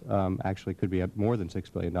 which is actually could be more than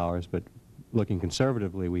 $6 billion. But looking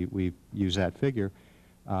conservatively, we use that figure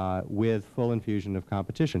with full infusion of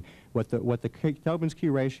competition. What the Tobin's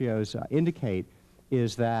Q ratios indicate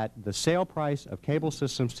is that the sale price of cable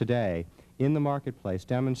systems today in the marketplace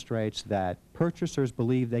demonstrates that purchasers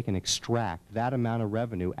believe they can extract that amount of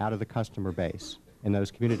revenue out of the customer base in those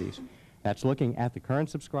communities. That's looking at the current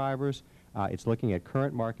subscribers. It's looking at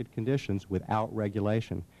current market conditions without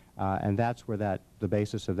regulation. And that's where the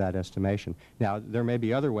basis of that estimation. Now, there may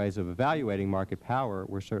be other ways of evaluating market power.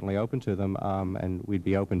 We're certainly open to them, and we'd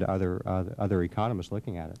be open to other economists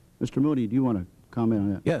looking at it. Mr. Moody, do you want to comment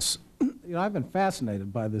on that? Yes. You know, I've been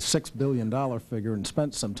fascinated by the $6 billion figure and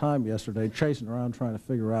spent some time yesterday chasing around trying to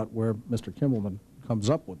figure out where Mr. Kimmelman comes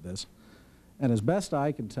up with this. And as best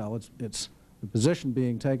I can tell, it's the position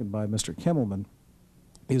being taken by Mr. Kimmelman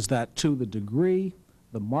is that to the degree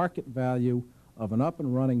the market value of an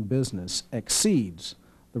up-and-running business exceeds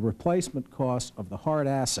the replacement cost of the hard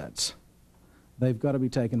assets, they've got to be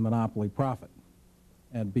taking monopoly profit.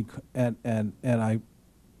 And I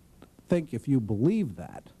think if you believe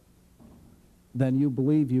that, then you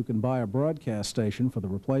believe you can buy a broadcast station for the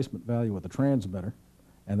replacement value of the transmitter,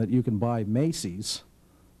 and that you can buy Macy's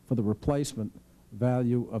for the replacement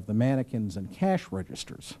value of the mannequins and cash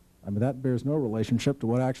registers. I mean, that bears no relationship to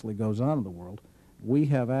what actually goes on in the world. We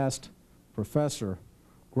have asked Professor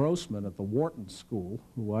Grossman at the Wharton School,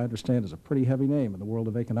 who I understand is a pretty heavy name in the world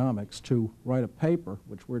of economics, to write a paper,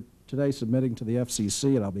 which we're today submitting to the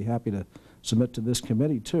FCC, and I'll be happy to submit to this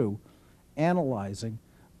committee too, analyzing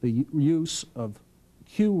the use of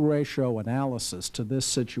Q ratio analysis to this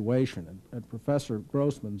situation. And Professor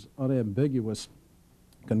Grossman's unambiguous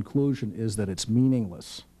conclusion is that it's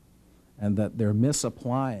meaningless and that they're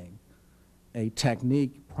misapplying a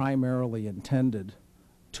technique primarily intended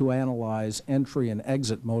to analyze entry and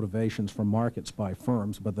exit motivations from markets by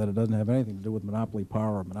firms, but that it doesn't have anything to do with monopoly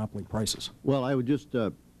power or monopoly prices. Well, I would just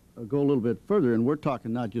go a little bit further, and we're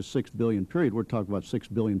talking not just $6 billion period, we're talking about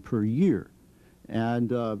 $6 billion per year.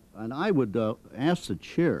 And I would ask the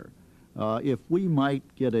chair if we might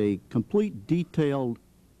get a complete detailed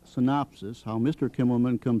synopsis how Mr.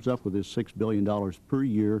 Kimmelman comes up with his $6 billion per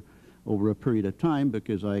year over a period of time,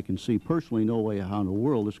 because I can see personally no way how in the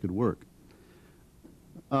world this could work.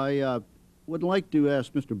 I would like to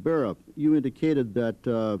ask Mr. Barra, you indicated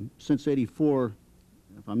that since '84,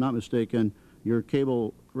 if I'm not mistaken, your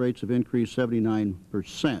cable rates have increased 79%.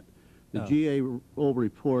 The GAO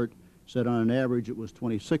report said on an average it was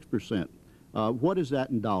 26%. What is that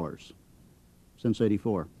in dollars since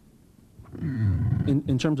 '84?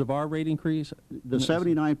 In terms of our rate increase? The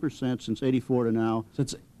 79% since '84 to now.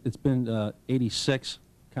 Since it's been 86,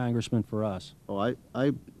 Congressman, for us. Oh,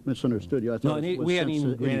 I misunderstood you. I thought it was we hadn't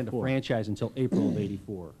even granted 84. a franchise until April of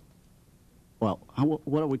 '84. Well,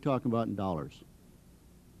 what are we talking about in dollars?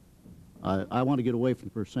 I want to get away from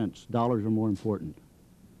percents. Dollars are more important.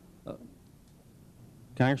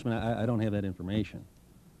 Congressman, I don't have that information.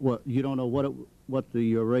 What, you don't know what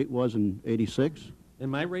the rate was in '86? And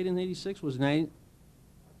my rate in '86 was 9.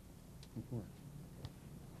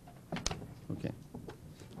 Okay.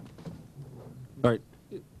 All right.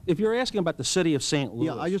 If you're asking about the city of St. Louis.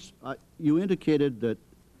 Yeah, you indicated that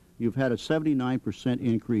you've had a 79%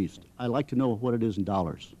 increase. I'd like to know what it is in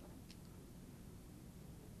dollars.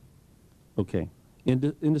 Okay.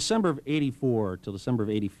 In December of '84 till December of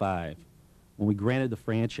 '85, when we granted the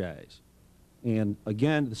franchise, and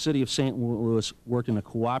again, the city of St. Louis worked in a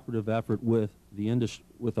cooperative effort with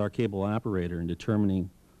with our cable operator in determining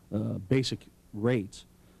basic rates.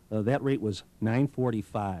 That rate was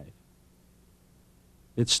 $9.45.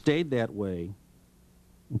 It stayed that way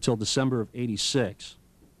until December of '86.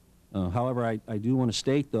 However, I do want to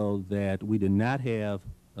state, though, that we did not have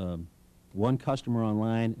one customer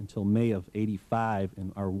online until May of '85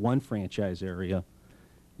 in our one franchise area,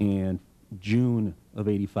 and June of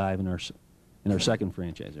 '85 in our second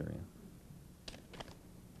franchise area.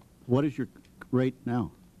 What is your rate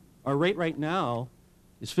now? Our rate right now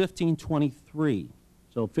is $15.23.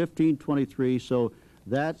 So $15.23. So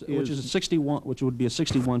that is, which is a 61, which would be a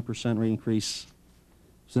 61% rate increase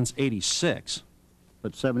since '86.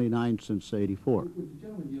 But 79 since '84.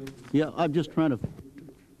 Yeah, I'm just trying to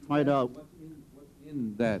find out what's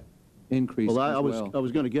in that increase. Well, I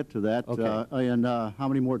was going to get to that. Okay. And how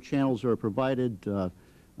many more channels are provided?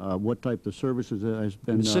 What type of services has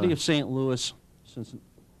been? In the city of St. Louis, since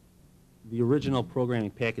the original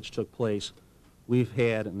programming package took place, we've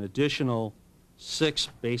had an additional 6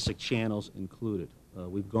 basic channels included.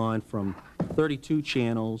 We've gone from 32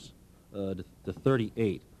 channels to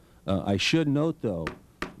 38. I should note, though,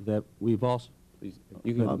 that we've also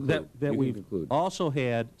also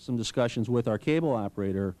had some discussions with our cable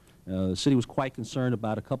operator. The city was quite concerned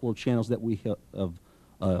about a couple of channels that we have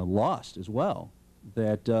lost as well,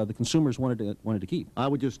 that the consumers wanted to keep. I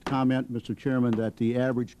would just comment, Mr. Chairman, that the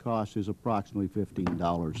average cost is approximately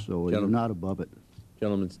 $15, so you're not above it.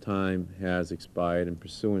 Gentleman's time has expired, and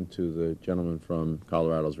pursuant to the gentleman from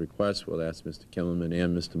Colorado's request, we'll ask Mr. Kimmelman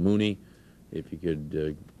and Mr. Mooney if you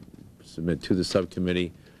could submit to the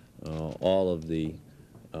subcommittee all of the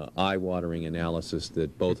eye-watering analysis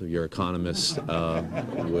that both of your economists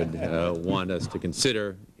would want us to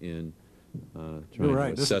consider in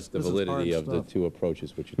trying to assess the validity of the two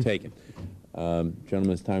approaches which are taken.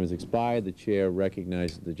 Gentleman's time has expired. The chair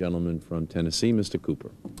recognizes the gentleman from Tennessee, Mr. Cooper.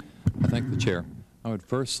 I thank the chair. I would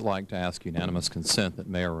first like to ask unanimous consent that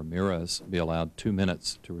Mayor Ramirez be allowed 2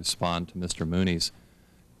 minutes to respond to Mr. Mooney's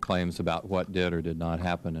claims about what did or did not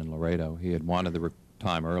happen in Laredo. He had wanted the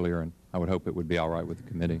time earlier, and I would hope it would be all right with the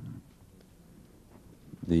committee.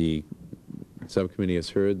 The subcommittee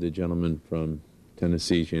has heard the gentleman from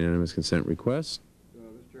Tennessee's unanimous consent request.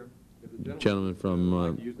 gentleman from... I'd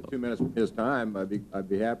like to use the 2 minutes from his time. I'd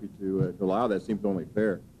be happy to allow that. Seems only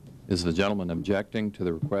fair. Is the gentleman objecting to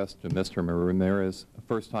the request of Mr. Ramirez, a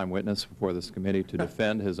first-time witness before this committee, to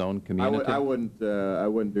defend his own community? I wouldn't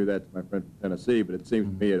do that to my friend from Tennessee, but it seems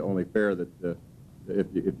to me only fair that if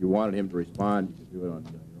you wanted him to respond, you could do it on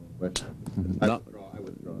your own question. I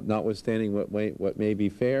withdraw. Notwithstanding what may be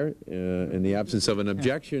fair, in the absence of an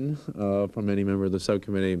objection from any member of the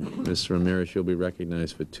subcommittee, Mr. Ramirez, you'll be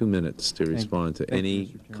recognized for 2 minutes to respond to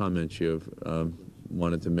any comments you have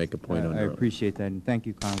wanted to make a point on. I appreciate that, and thank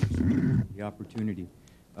you, Congressman, for the opportunity.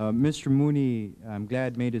 Mr. Mooney, I'm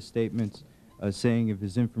glad, made his statements saying if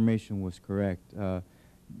his information was correct.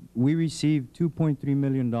 We received $2.3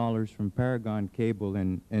 million from Paragon Cable,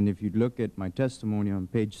 and if you look at my testimony on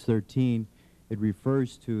page 13, it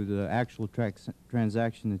refers to the actual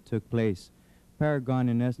transaction that took place. Paragon,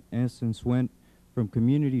 in essence, went from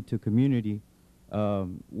community to community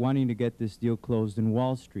wanting to get this deal closed in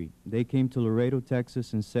Wall Street. They came to Laredo,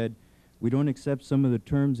 Texas, and said, we don't accept some of the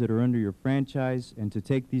terms that are under your franchise, and to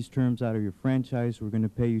take these terms out of your franchise, we're going to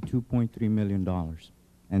pay you $2.3 million.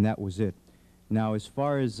 And that was it. Now, as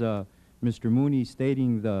far as Mr. Mooney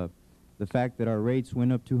stating the fact that our rates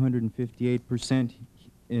went up 258%,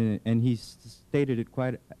 and he stated it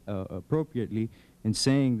quite appropriately in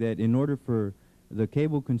saying that in order for the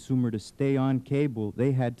cable consumer to stay on cable,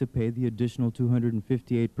 they had to pay the additional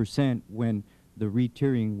 258% when the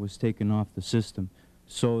re-tiering was taken off the system.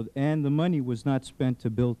 So, and the money was not spent to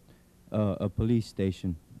build a police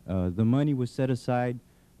station. The money was set aside,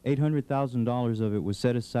 $800,000 of it was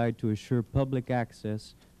set aside to assure public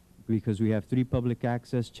access, because we have 3 public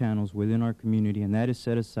access channels within our community, and that is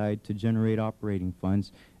set aside to generate operating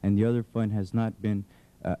funds, and the other fund has not been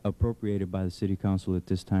appropriated by the City Council at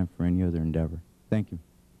this time for any other endeavor. Thank you.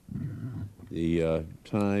 The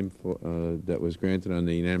time that was granted on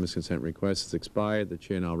the unanimous consent request has expired. The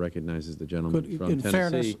chair now recognizes the gentleman from Tennessee. In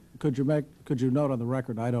fairness, could you note on the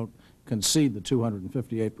record, I don't concede the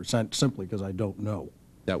 258% simply because I don't know.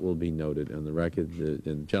 That will be noted on the record.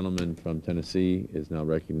 The gentleman from Tennessee is now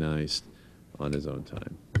recognized on his own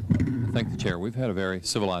time. Thank the chair. We've had a very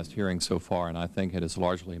civilized hearing so far, and I think it has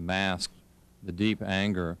largely masked the deep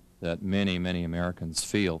anger that many, many Americans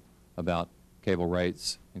feel about cable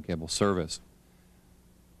rates and cable service.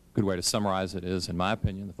 Good way to summarize it is, in my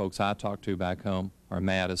opinion, the folks I talk to back home are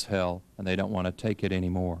mad as hell, and they don't want to take it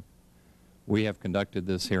anymore. We have conducted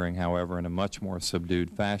this hearing, however, in a much more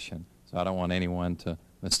subdued fashion, so I don't want anyone to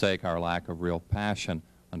mistake our lack of real passion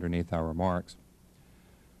underneath our remarks.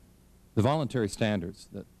 The voluntary standards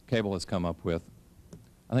that cable has come up with,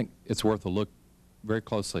 I think it's worth a look very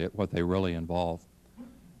closely at what they really involve.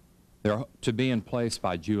 They're to be in place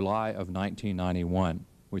by July of 1991,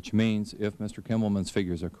 which means, if Mr. Kimmelman's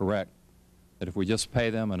figures are correct, that if we just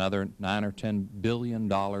pay them another $9 or $10 billion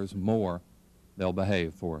more, they'll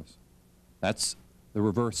behave for us. That's the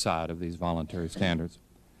reverse side of these voluntary standards.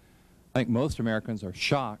 I think most Americans are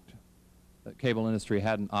shocked that cable industry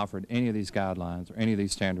hadn't offered any of these guidelines or any of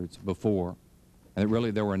these standards before, and that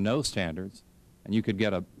really there were no standards, and you could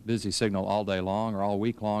get a busy signal all day long or all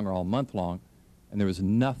week long or all month long, and there was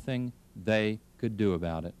nothing they could do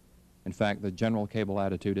about it. In fact, the general cable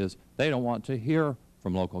attitude is they don't want to hear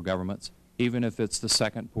from local governments, even if it's the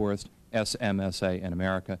second poorest SMSA in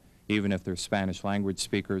America, even if they're Spanish language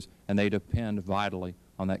speakers, and they depend vitally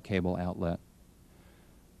on that cable outlet.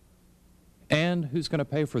 And who's going to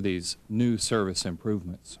pay for these new service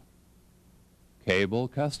improvements? Cable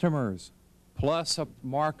customers, plus a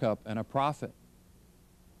markup and a profit.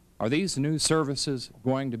 Are these new services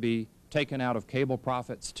going to be taken out of cable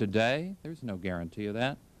profits today? There's no guarantee of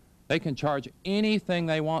that. They can charge anything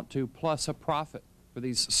they want to plus a profit for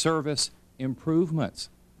these service improvements.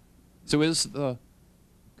 So is the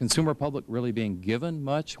consumer public really being given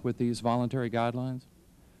much with these voluntary guidelines?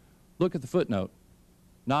 Look at the footnote.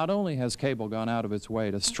 Not only has cable gone out of its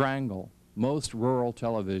way to strangle most rural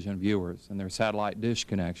television viewers and their satellite dish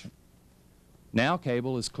connection, now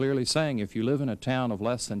cable is clearly saying if you live in a town of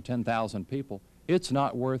less than 10,000 people, it's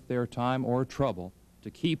not worth their time or trouble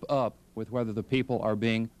to keep up with whether the people are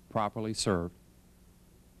being properly served.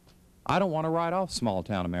 I don't want to write off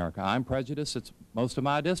small-town America. I'm prejudiced. It's most of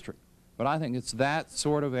my district. But I think it's that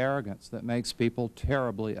sort of arrogance that makes people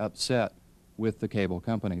terribly upset with the cable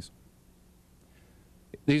companies.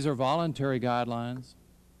 These are voluntary guidelines.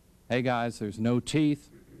 Hey, guys, there's no teeth.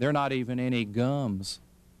 There are not even any gums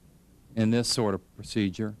in this sort of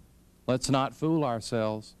procedure. Let's not fool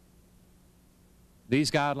ourselves.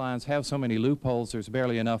 These guidelines have so many loopholes, there's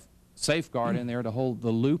barely enough safeguard in there to hold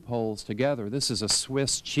the loopholes together. This is a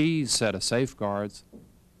Swiss cheese set of safeguards.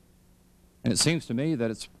 And it seems to me that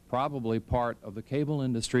it's probably part of the cable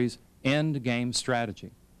industry's end game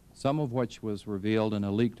strategy, some of which was revealed in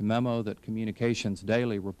a leaked memo that Communications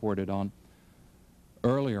Daily reported on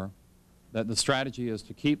earlier, that the strategy is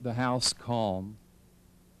to keep the House calm,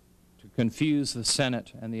 to confuse the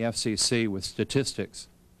Senate and the FCC with statistics,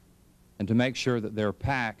 and to make sure that their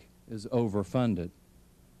PAC is overfunded.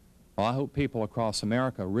 Well, I hope people across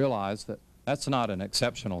America realize that that's not an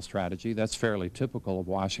exceptional strategy. That's fairly typical of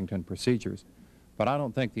Washington procedures. But I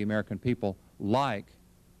don't think the American people like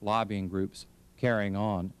lobbying groups carrying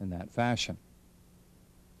on in that fashion.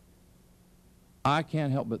 I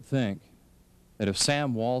can't help but think that if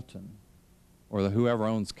Sam Walton or whoever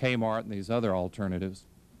owns Kmart and these other alternatives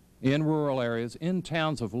in rural areas, in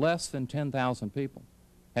towns of less than 10,000 people,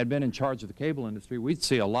 had been in charge of the cable industry, we'd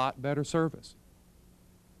see a lot better service.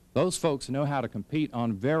 Those folks know how to compete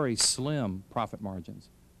on very slim profit margins.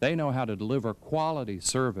 They know how to deliver quality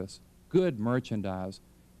service, good merchandise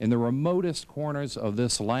in the remotest corners of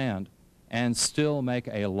this land and still make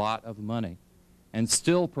a lot of money and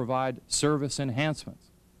still provide service enhancements.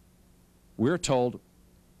 We're told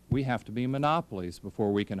we have to be monopolies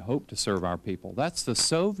before we can hope to serve our people. That's the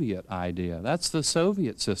Soviet idea. That's the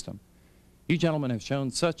Soviet system. You gentlemen have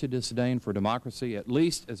shown such a disdain for democracy, at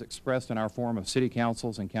least as expressed in our form of city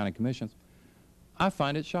councils and county commissions. I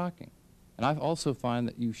find it shocking. And I also find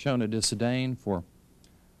that you've shown a disdain for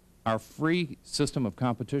our free system of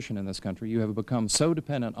competition in this country. You have become so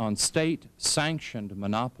dependent on state-sanctioned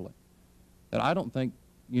monopoly that I don't think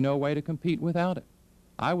you know a way to compete without it.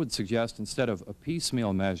 I would suggest, instead of a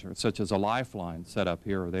piecemeal measure, such as a lifeline set up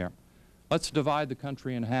here or there, let's divide the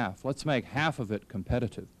country in half. Let's make half of it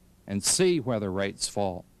competitive and see whether rates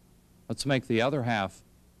fall. Let's make the other half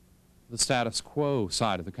the status quo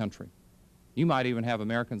side of the country. You might even have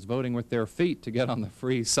Americans voting with their feet to get on the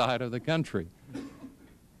free side of the country.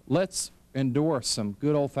 Let's endorse some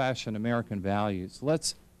good old-fashioned American values.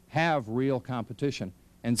 Let's have real competition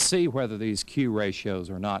and see whether these Q ratios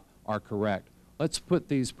or not are correct. Let's put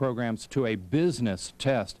these programs to a business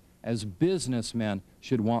test, as businessmen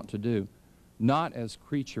should want to do, not as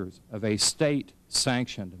creatures of a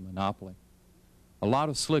state-sanctioned monopoly. A lot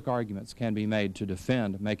of slick arguments can be made to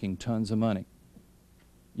defend making tons of money.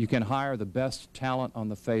 You can hire the best talent on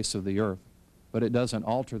the face of the earth, but it doesn't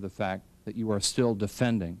alter the fact that you are still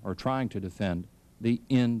defending or trying to defend the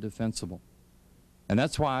indefensible. And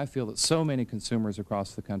that's why I feel that so many consumers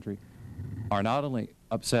across the country are not only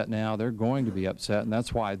upset now, they're going to be upset, and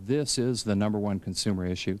that's why this is the #1 consumer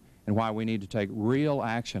issue and why we need to take real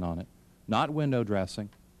action on it. Not window dressing,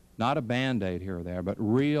 not a Band-Aid here or there, but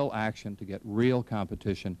real action to get real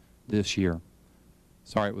competition this year.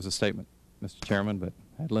 Sorry it was a statement, Mr. Chairman, but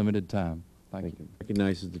I had limited time. Thank you.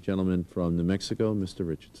 Recognizes the gentleman from New Mexico, Mr.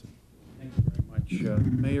 Richardson. Thank you very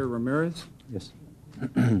much. Mayor Ramirez? Yes.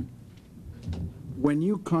 When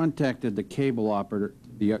you contacted the cable operator,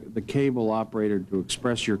 the cable operator to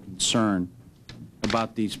express your concern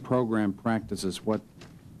about these program practices, what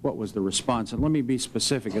was the response? And let me be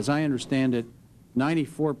specific. As I understand it,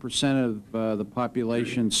 94% of the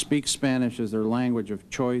population speaks Spanish as their language of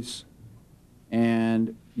choice,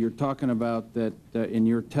 and you're talking about that in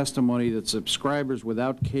your testimony that subscribers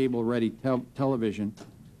without cable-ready television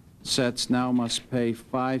sets now must pay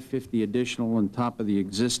 $5.50 additional on top of the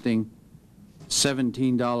existing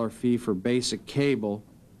 $17 fee for basic cable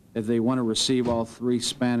if they want to receive all 3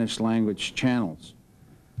 Spanish language channels.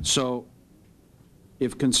 So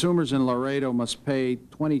if consumers in Laredo must pay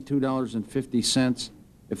 $22.50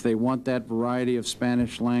 if they want that variety of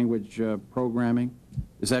Spanish language programming,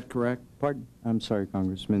 is that correct? Pardon? I'm sorry,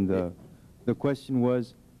 Congressman. The question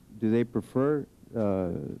was, do they prefer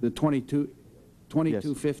the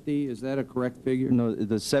 $22.50? Is that a correct figure? No,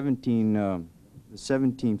 the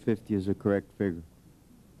 $17.50 is a correct figure.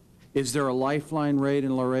 Is there a lifeline rate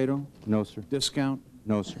in Laredo? No, sir. Discount?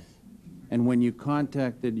 No, sir. And when you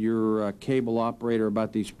contacted your cable operator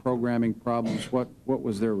about these programming problems, what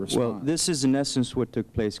was their response? Well, this is in essence what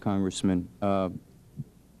took place, Congressman.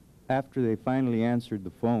 After they finally answered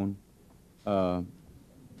the phone,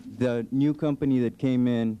 the new company that came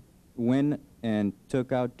in went and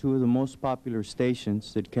took out 2 of the most popular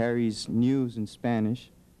stations that carries news in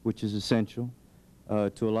Spanish, which is essential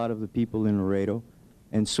to a lot of the people in Laredo,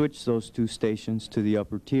 and switched those 2 stations to the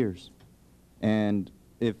upper tiers. And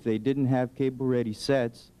if they didn't have cable-ready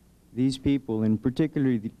sets, these people, and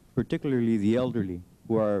particularly the elderly,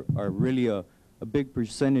 who are really a big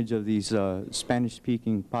percentage of these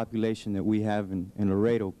Spanish-speaking population that we have in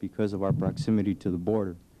Laredo because of our proximity to the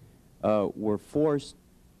border, were forced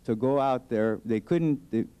to go out there. They couldn't,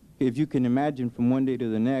 if you can imagine, from one day to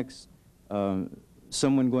the next,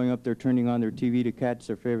 someone going up there turning on their TV to catch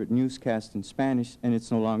their favorite newscast in Spanish, and it's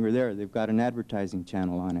no longer there. They've got an advertising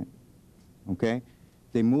channel on it. Okay?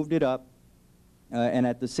 They moved it up, and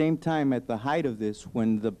at the same time, at the height of this,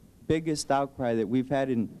 when the biggest outcry that we've had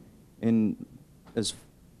as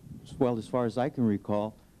far as I can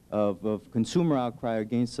recall, of consumer outcry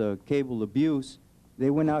against cable abuse, they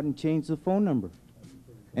went out and changed the phone number.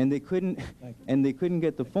 And they couldn't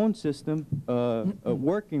get the phone system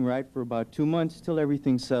working right for about 2 months till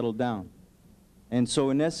everything settled down. And so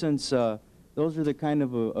in essence, those are the kind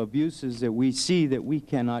of abuses that we see that we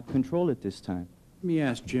cannot control at this time. Let me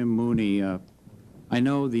ask Jim Mooney. I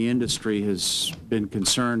know the industry has been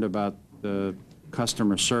concerned about the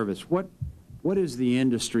customer service. What is the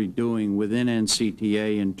industry doing within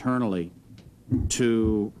NCTA internally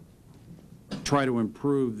to try to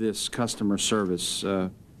improve this customer service?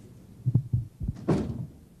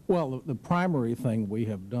 Well, the primary thing we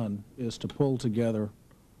have done is to pull together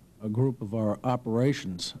a group of our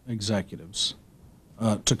operations executives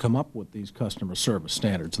to come up with these customer service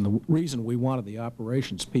standards. And the reason we wanted the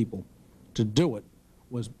operations people to do it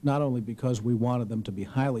was not only because we wanted them to be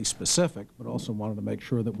highly specific, but also wanted to make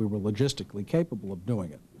sure that we were logistically capable of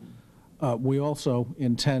doing it. We also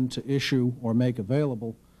intend to issue or make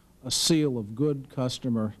available a seal of good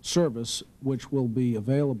customer service, which will be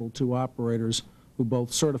available to operators who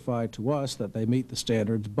both certify to us that they meet the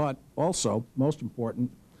standards, but also, most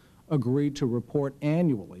important, agree to report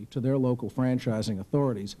annually to their local franchising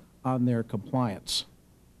authorities on their compliance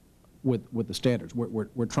with the standards.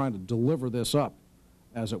 We're trying to deliver this up,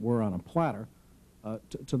 as it were, on a platter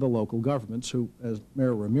to the local governments who, as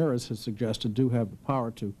Mayor Ramirez has suggested, do have the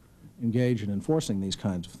power to engage in enforcing these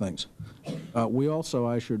kinds of things. We also,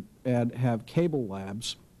 I should add, have cable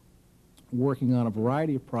labs working on a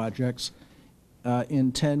variety of projects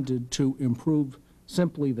intended to improve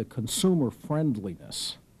simply the consumer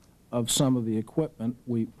friendliness of some of the equipment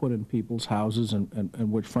we put in people's houses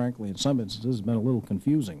and which, frankly, in some instances has been a little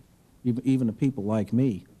confusing, even to people like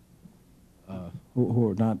me who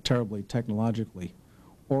are not terribly technologically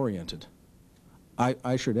oriented.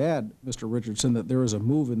 I should add, Mr. Richardson, that there is a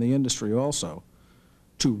move in the industry also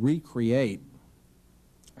to recreate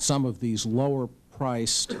some of these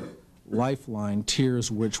lower-priced lifeline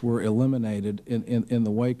tiers which were eliminated in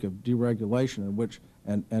the wake of deregulation,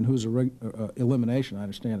 and whose elimination, I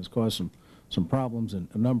understand, has caused some problems in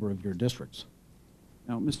a number of your districts.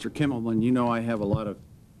 Now, Mr. Kimmelman, you know I have a lot of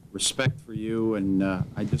respect for you, and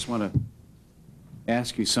I just want to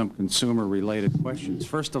ask you some consumer-related questions.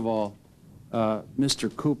 First of all,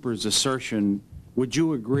 Mr. Cooper's assertion, would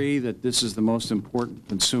you agree that this is the most important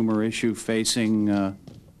consumer issue facing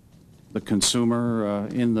the consumer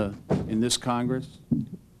in this Congress?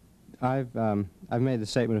 I've made the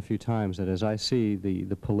statement a few times that as I see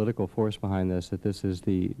the political force behind this, that this is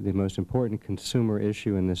the most important consumer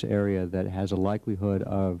issue in this area that has a likelihood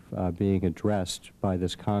of being addressed by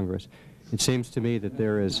this Congress. It seems to me that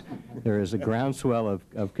there is a groundswell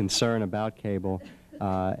of concern about cable,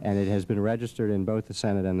 and it has been registered in both the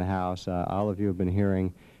Senate and the House. All of you have been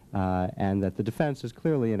hearing, and that the defense is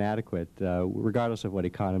clearly inadequate. Regardless of what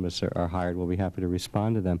economists are hired, we'll be happy to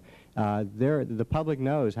respond to them. The public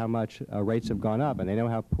knows how much rates have gone up, and they know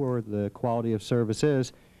how poor the quality of service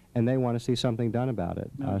is, and they want to see something done about it.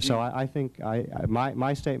 So I think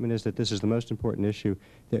my statement is that this is the most important issue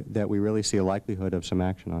that we really see a likelihood of some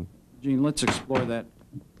action on. Gene, let's explore that.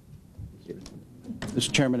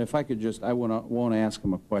 Mr. Chairman, if I could just, I won't ask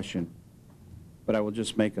him a question, but I will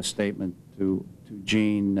just make a statement to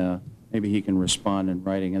Gene. Maybe he can respond in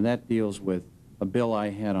writing, and that deals with a bill I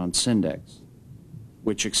had on Syndex,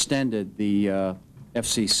 which extended the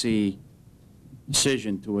FCC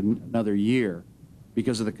decision to another year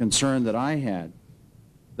because of the concern that I had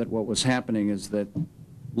that what was happening is that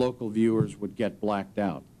local viewers would get blacked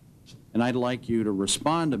out. And I'd like you to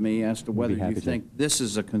respond to me as to whether you think this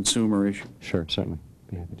is a consumer issue. Sure, certainly.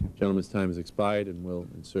 Be happy to. Gentleman's time has expired, and we'll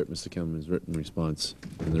insert Mr. Kimmelman's written response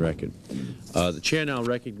in the record. The chair now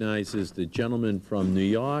recognizes the gentleman from New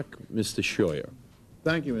York, Mr. Scheuer.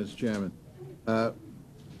 Thank you, Mr. Chairman.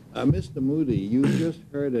 Mr. Moody, you just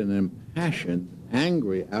heard an impassioned,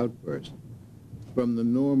 angry outburst from the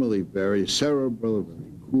normally very cerebral,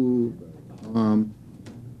 very cool, very calm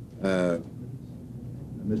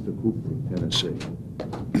Mr. Cooper of Tennessee.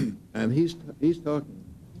 And he's talking,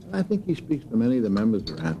 and I think he speaks to many of the members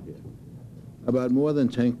around here, about more than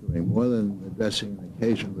tinkering, more than addressing an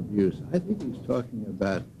occasional abuse. I think he's talking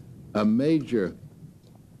about a major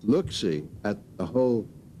look-see at the whole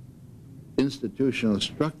institutional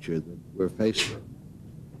structure that we're faced with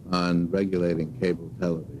on regulating cable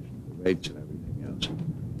television, the rates and everything else.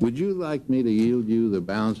 Would you like me to yield you the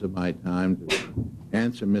balance of my time to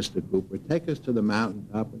answer Mr. Cooper? Take us to the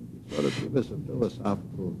mountaintop and sort of give us a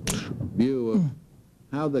philosophical view of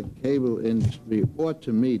how the cable industry ought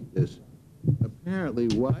to meet this apparently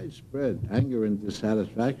widespread anger and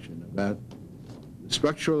dissatisfaction about the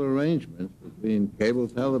structural arrangements between cable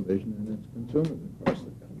television and its consumers across the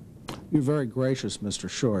country. You're very gracious, Mr.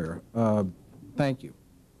 Scheuer. Thank you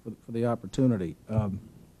for the opportunity.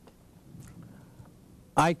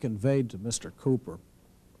 I conveyed to Mr. Cooper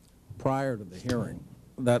prior to the hearing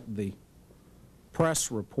that the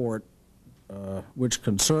press report which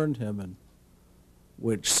concerned him and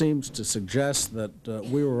which seems to suggest that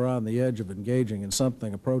we were on the edge of engaging in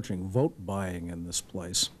something approaching vote buying in this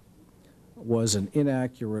place was an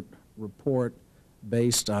inaccurate report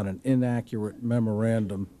based on an inaccurate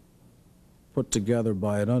memorandum put together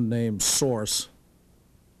by an unnamed source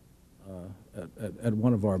at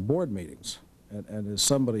one of our board meetings. And as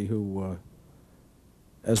somebody who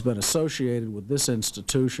has been associated with this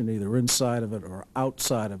institution, either inside of it or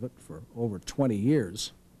outside of it, for over 20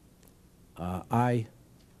 years, I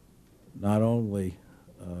not only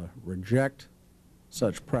reject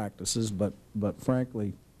such practices, but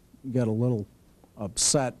frankly get a little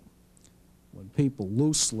upset when people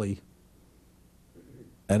loosely,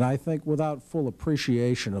 and I think without full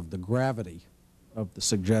appreciation of the gravity of the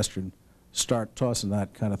suggestion, start tossing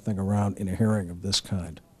that kind of thing around in a hearing of this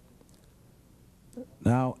kind.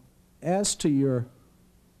 Now, as to your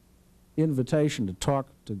invitation to talk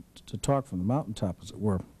from the mountaintop, as it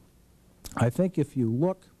were, I think if you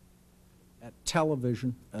look at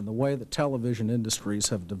television and the way the television industries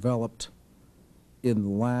have developed in the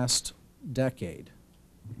last decade,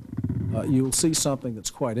 you'll see something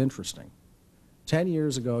that's quite interesting. 10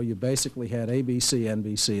 years ago, you basically had ABC,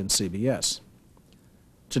 NBC, and CBS.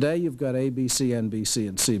 Today, you've got ABC, NBC,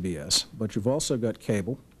 and CBS, but you've also got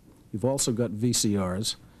cable, you've also got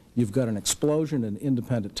VCRs, you've got an explosion in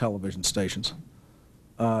independent television stations.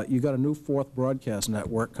 You've got a new fourth broadcast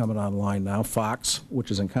network coming online now, Fox, which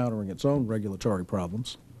is encountering its own regulatory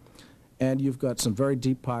problems. And you've got some very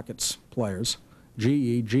deep pockets players,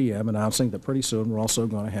 GE, GM, announcing that pretty soon we're also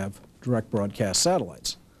going to have direct broadcast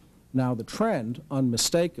satellites. Now, the trend,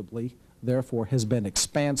 unmistakably, therefore, has been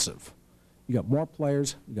expansive. You got more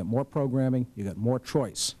players, you got more programming, you got more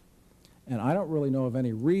choice. And I don't really know of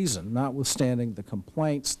any reason, notwithstanding the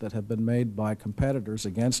complaints that have been made by competitors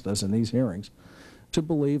against us in these hearings, to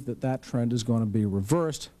believe that that trend is going to be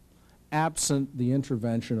reversed absent the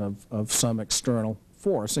intervention of some external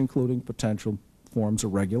force, including potential forms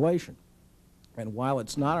of regulation. And while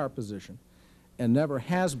it's not our position, and never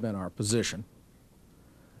has been our position,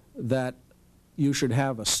 that you should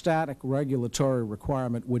have a static regulatory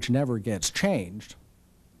requirement which never gets changed,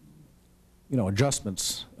 you know,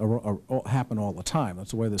 adjustments happen all the time.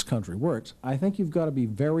 That's the way this country works. I think you've got to be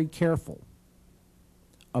very careful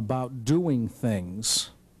about doing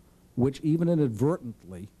things which even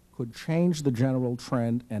inadvertently could change the general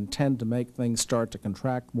trend and tend to make things start to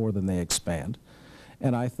contract more than they expand.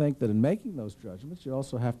 And I think that in making those judgments, you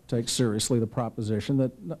also have to take seriously the proposition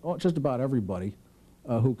that just about everybody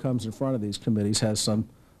who comes in front of these committees has some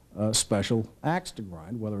special axe to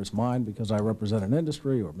grind, whether it's mine because I represent an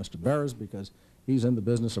industry, or Mr. Barr's because he's in the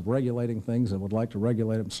business of regulating things and would like to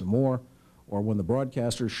regulate them some more, or when the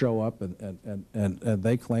broadcasters show up and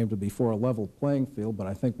they claim to be for a level playing field, but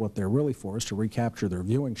I think what they're really for is to recapture their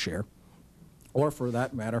viewing share, or for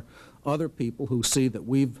that matter, other people who see that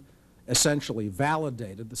we've essentially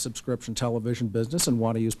validated the subscription television business and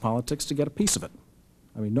want to use politics to get a piece of it.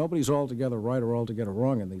 I mean, nobody's altogether right or altogether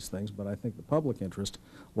wrong in these things, but I think the public interest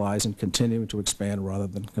lies in continuing to expand rather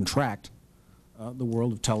than contract the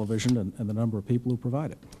world of television and the number of people who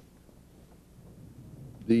provide it.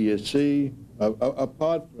 Do you see,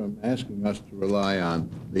 apart from asking us to rely on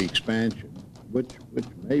the expansion, which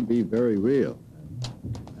may be very real,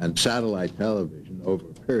 and satellite television over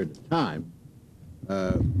a period of time,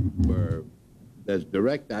 where there's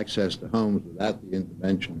direct access to homes without the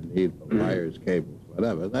intervention and need for wires, cables,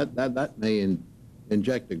 whatever, that may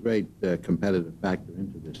inject a great competitive factor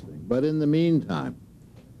into this thing. But in the meantime,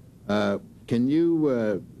 can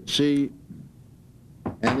you see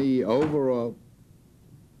any overall...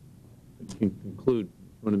 You can conclude.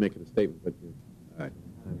 I want to make it a statement, but you... All right.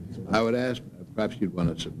 I would ask, perhaps you'd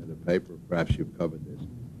want to submit a paper, perhaps you've covered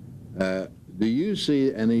this. Do you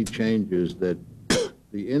see any changes that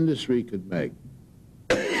the industry could make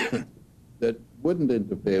that wouldn't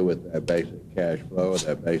interfere with their basic cash flow,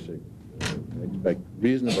 their basic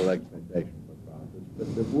reasonable expectation for profits,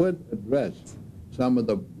 but that would address some of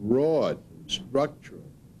the broad, structural,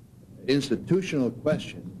 institutional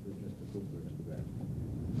questions that Mr. Cooper is addressing?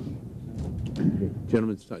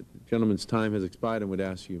 Gentleman's time has expired, and would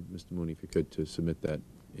ask you, Mr. Mooney, if you could, to submit that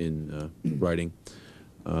in writing,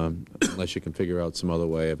 unless you can figure out some other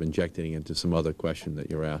way of injecting into some other question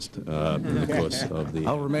that you're asked in the course of the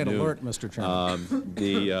I'll remain noon. alert, Mr. Chairman.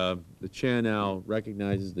 The chair now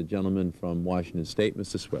recognizes the gentleman from Washington State,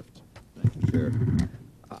 Mr. Swift. Thank you, Chair.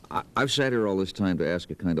 I've sat here all this time to ask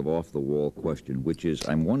a kind of off-the-wall question, which is,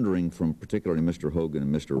 I'm wondering from particularly Mr. Hogan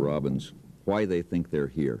and Mr. Robbins why they think they're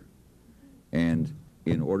here. And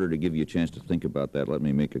in order to give you a chance to think about that, let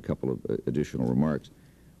me make a couple of additional remarks.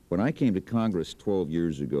 When I came to Congress 12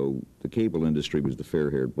 years ago, the cable industry was the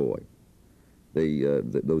fair-haired boy.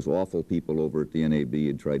 Those awful people over at the NAB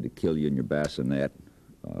had tried to kill you in your bassinet.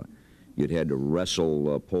 You'd had to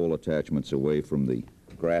wrestle pole attachments away from the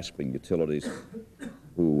grasping utilities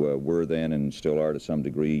who were then and still are to some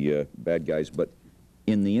degree bad guys. But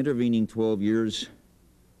in the intervening 12 years,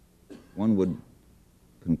 one would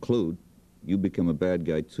conclude you become a bad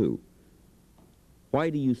guy too. Why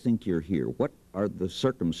do you think you're here? What are the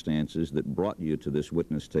circumstances that brought you to this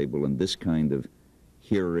witness table and this kind of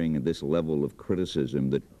hearing and this level of criticism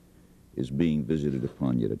that is being visited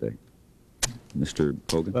upon you today? Mr.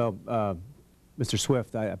 Hogan? Well, Mr.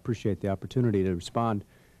 Swift, I appreciate the opportunity to respond.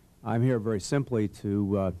 I'm here very simply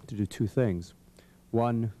to do two things.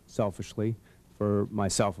 One, selfishly, for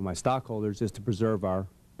myself and my stockholders, is to preserve our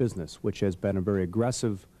business, which has been a very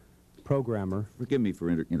aggressive programmer. Forgive me for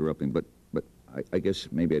interrupting, but I guess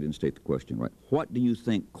maybe I didn't state the question right. What do you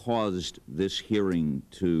think caused this hearing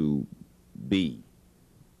to be?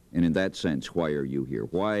 And in that sense, why are you here?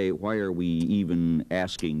 Why are we even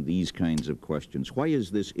asking these kinds of questions? Why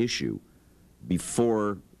is this issue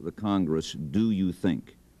before the Congress, do you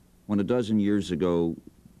think? When a dozen years ago,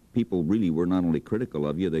 people really were not only critical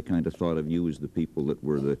of you, they kind of thought of you as the people that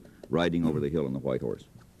were the riding over the hill on the white horse.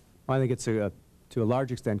 I think it's to a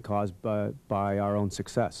large extent caused by our own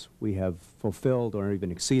success. We have fulfilled or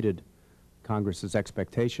even exceeded Congress's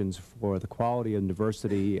expectations for the quality and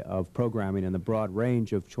diversity of programming and the broad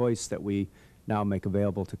range of choice that we now make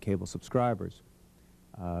available to cable subscribers.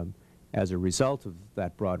 As a result of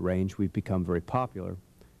that broad range, we've become very popular.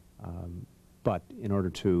 But in order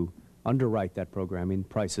to underwrite that programming,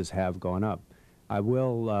 prices have gone up. I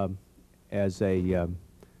will, as a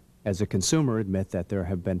consumer, admit that there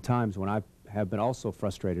have been times when I have been also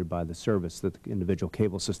frustrated by the service that the individual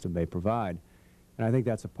cable system may provide. And I think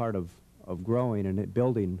that's a part of growing and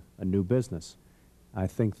building a new business. I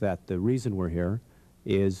think that the reason we're here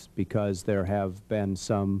is because there have been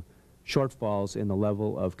some shortfalls in the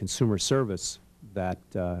level of consumer service that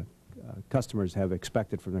customers have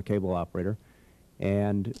expected from their cable operator.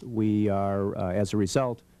 And we are, as a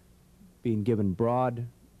result, being given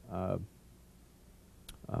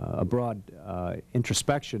a broad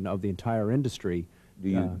introspection of the entire industry.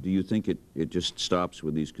 Do you think it just stops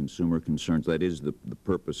with these consumer concerns? That is the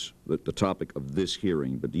purpose, the topic of this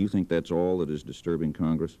hearing. But do you think that's all that is disturbing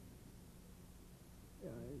Congress?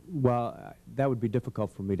 Well, that would be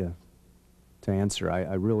difficult for me to answer.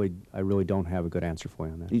 I really don't have a good answer for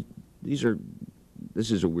you on that.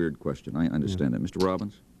 This is a weird question. I understand that. Mr.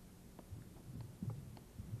 Robbins?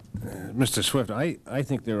 Mr. Swift, I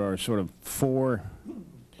think there are sort of four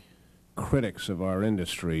critics of our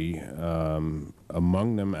industry,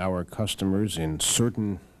 among them our customers in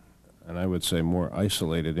certain, and I would say more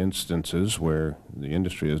isolated instances where the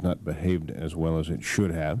industry has not behaved as well as it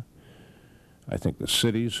should have. I think the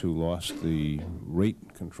cities who lost the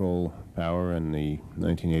rate control power in the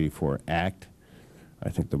 1984 Act. I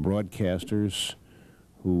think the broadcasters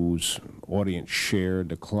whose audience share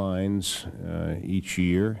declines each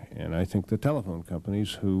year, and I think the telephone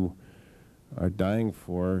companies who are dying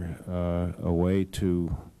for a way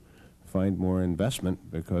to find more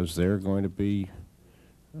investment because they're going to be...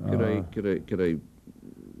 Could I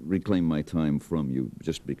reclaim my time from you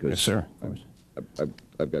just because... Yes, sir.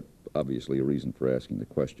 I've got obviously a reason for asking the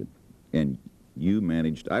question. And you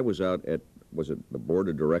managed... I was out at, was it the board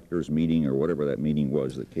of directors meeting or whatever that meeting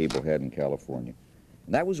was that cable had in California.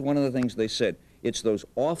 And that was one of the things they said. It's those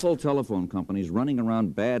awful telephone companies running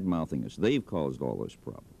around bad-mouthing us. They've caused all this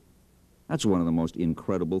problem. That's one of the most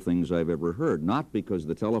incredible things I've ever heard, not because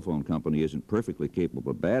the telephone company isn't perfectly capable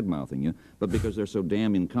of bad-mouthing you, but because they're so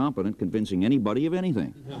damn incompetent convincing anybody of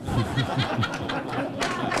anything.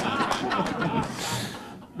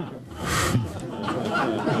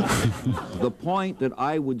 The point that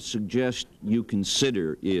I would suggest you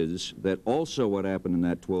consider is that also what happened in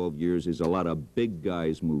that 12 years is a lot of big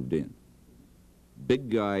guys moved in. Big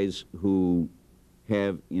guys who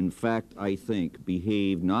have, in fact, I think,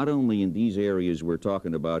 behaved not only in these areas we're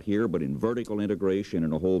talking about here, but in vertical integration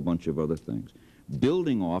and a whole bunch of other things,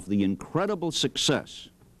 building off the incredible success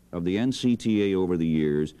of the NCTA over the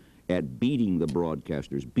years at beating the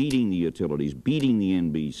broadcasters, beating the utilities, beating the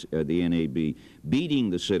NAB, beating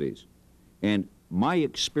the cities. And my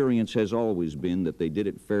experience has always been that they did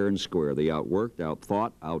it fair and square. They outworked,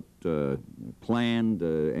 outthought, outplanned,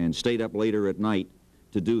 and stayed up later at night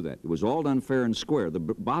to do that. It was all done fair and square. The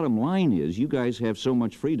bottom line is you guys have so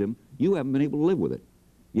much freedom, you haven't been able to live with it.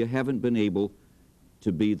 You haven't been able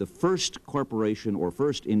to be the first corporation or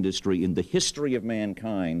first industry in the history of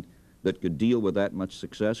mankind that could deal with that much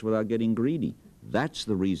success without getting greedy. That's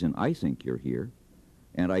the reason I think you're here.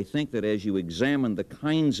 And I think that as you examine the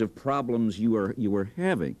kinds of problems you are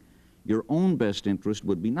having, your own best interest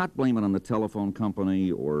would be not blame it on the telephone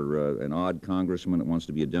company or an odd congressman that wants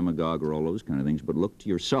to be a demagogue or all those kind of things, but look to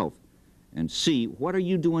yourself and see what are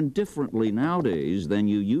you doing differently nowadays than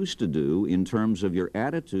you used to do in terms of your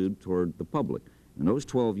attitude toward the public. In those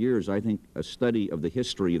 12 years, I think a study of the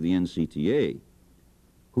history of the NCTA,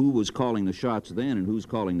 who was calling the shots then and who's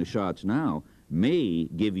calling the shots now, may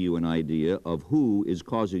give you an idea of who is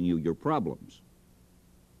causing you your problems.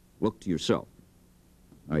 Look to yourself.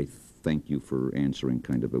 I thank you for answering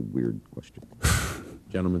kind of a weird question.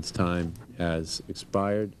 Gentleman's time has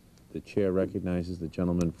expired. The chair recognizes the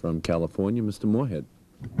gentleman from California, Mr. Moorhead.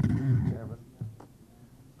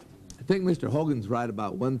 I think Mr. Hogan's right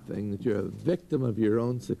about one thing, that you're a victim of your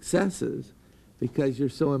own successes because you're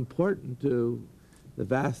so important to the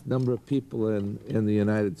vast number of people in the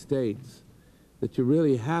United States that you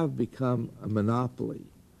really have become a monopoly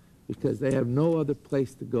because they have no other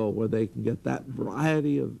place to go where they can get that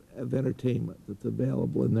variety of entertainment that's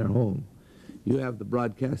available in their home. You have the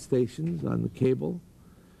broadcast stations on the cable.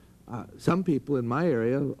 Some people in my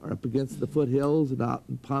area are up against the foothills and out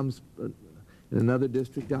in in another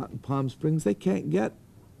district out in Palm Springs. They can't get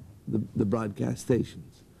the broadcast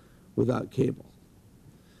stations without cable.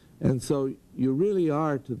 And so you really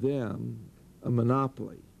are to them a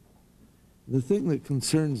monopoly. The thing that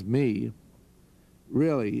concerns me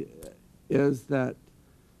really is that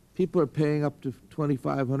people are paying up to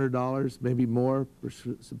 $2,500, maybe more per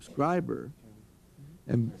subscriber,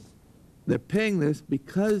 and they're paying this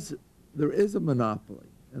because there is a monopoly,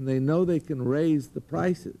 and they know they can raise the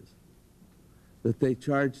prices that they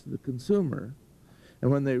charge to the consumer. And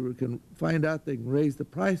when they can find out they can raise the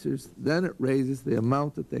prices, then it raises the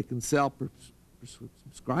amount that they can sell per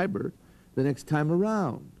subscriber the next time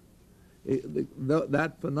around.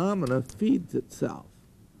 That phenomena feeds itself.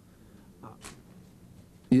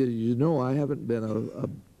 You know, I haven't been a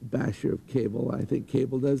basher of cable. I think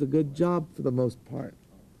cable does a good job for the most part.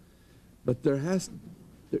 But there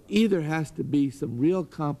either has to be some real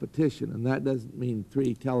competition, and that doesn't mean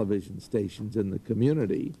 3 television stations in the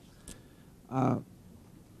community.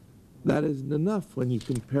 That isn't enough when you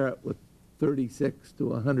compare it with 36 to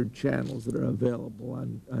 100 channels that are available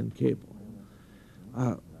on cable.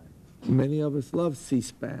 Many of us love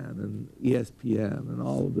C-SPAN and ESPN and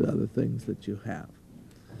all of the other things that you have.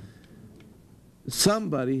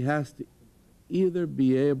 Somebody has to either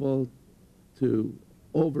be able to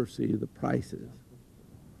oversee the prices,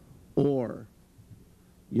 or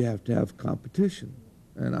you have to have competition.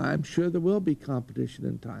 And I'm sure there will be competition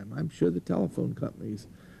in time. I'm sure the telephone companies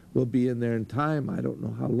will be in there in time. I don't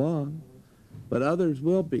know how long, but others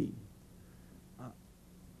will be.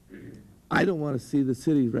 I don't want to see the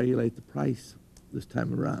cities regulate the price this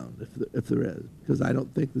time around, if there is, because I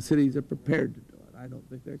don't think the cities are prepared to do it. I don't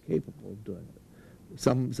think they're capable of doing it.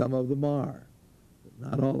 Some of them are,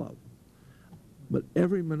 but not all of them. But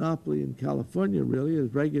every monopoly in California really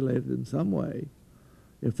is regulated in some way,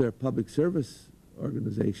 if they're a public service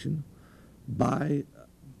organization, by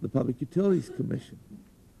the Public Utilities Commission.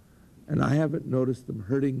 And I haven't noticed them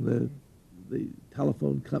hurting the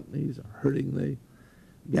telephone companies or hurting the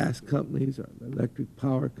gas companies or the electric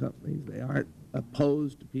power companies. They aren't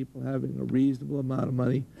opposed to people having a reasonable amount of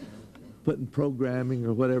money put in programming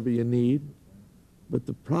or whatever you need. But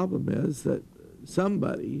the problem is that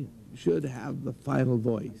somebody should have the final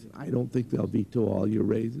voice. I don't think they'll veto all your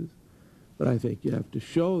raises, but I think you have to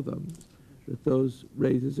show them that those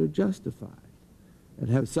raises are justified and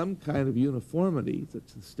have some kind of uniformity that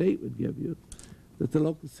the state would give you that the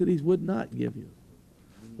local cities would not give you.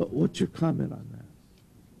 But what's your comment on that?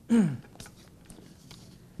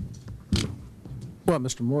 Well,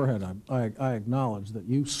 Mr. Moorhead, I acknowledge that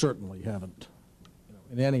you certainly haven't,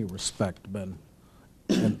 in any respect, been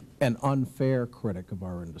an unfair critic of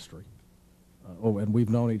our industry. And we've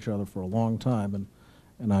known each other for a long time,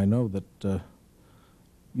 and I know that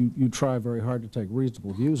you try very hard to take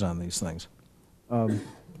reasonable views on these things.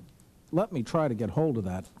 Let me try to get hold of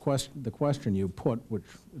that the question you put, which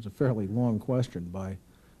is a fairly long question, by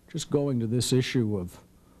just going to this issue of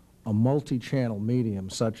a multi-channel medium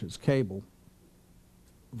such as cable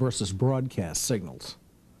versus broadcast signals.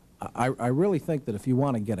 I really think that if you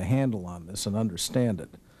want to get a handle on this and understand it,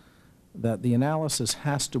 that the analysis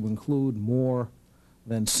has to include more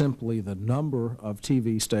than simply the number of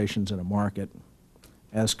TV stations in a market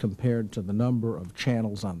as compared to the number of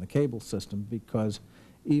channels on the cable system, because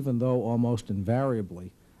even though almost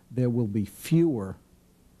invariably there will be fewer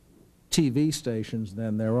TV stations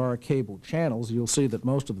than there are cable channels, you'll see that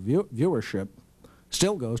most of the viewership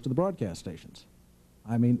still goes to the broadcast stations.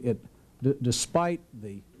 I mean, despite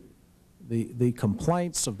the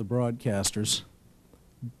complaints of the broadcasters,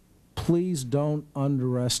 please don't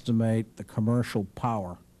underestimate the commercial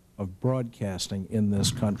power of broadcasting in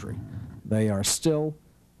this country. They are still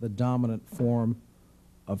the dominant form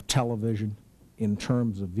of television in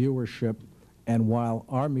terms of viewership, and while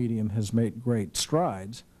our medium has made great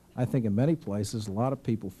strides, I think in many places a lot of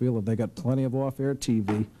people feel that they got plenty of off-air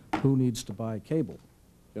TV. Who needs to buy cable?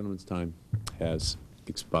 Gentleman's time has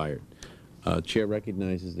expired. Chair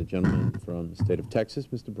recognizes the gentleman from the state of Texas,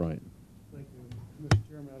 Mr. Bryant. Thank you, Mr.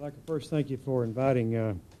 Chairman. I'd like to first thank you for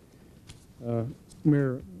inviting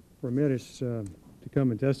Mayor Ramirez to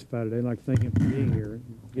come and testify today. I'd like to thank him for being here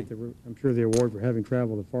and get the, I'm sure, the award for having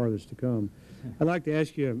traveled the farthest to come. I'd like to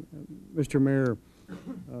ask you, Mr. Mayor,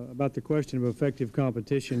 about the question of effective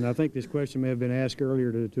competition. I think this question may have been asked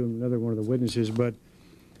earlier to another one of the witnesses, but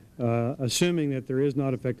assuming that there is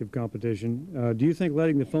not effective competition, do you think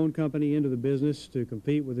letting the phone company into the business to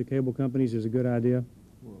compete with the cable companies is a good idea?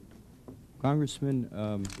 Congressman,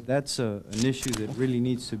 that's an issue that really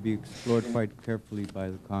needs to be explored quite carefully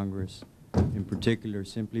by the Congress in particular,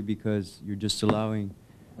 simply because you're just allowing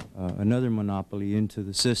another monopoly into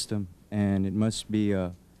the system, and it must be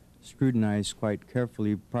scrutinized quite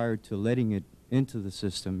carefully prior to letting it into the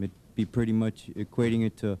system. It'd be pretty much equating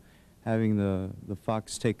it to having the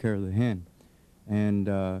fox take care of the hen.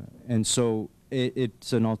 And so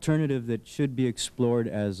it's an alternative that should be explored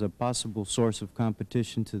as a possible source of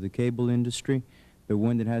competition to the cable industry, but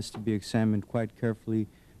one that has to be examined quite carefully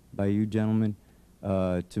by you gentlemen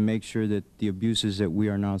to make sure that the abuses that we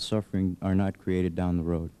are now suffering are not created down the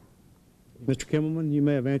road. Mr. Kimmelman, you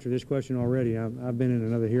may have answered this question already. I've been in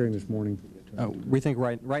another hearing this morning. We think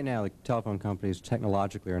right now the telephone companies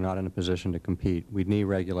technologically are not in a position to compete. We need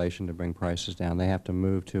regulation to bring prices down. They have to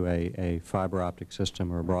move to a fiber optic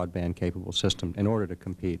system or a broadband capable system in order to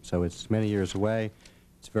compete. So it's many years away.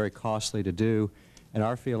 It's very costly to do. And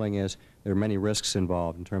our feeling is there are many risks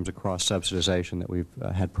involved in terms of cross-subsidization that we've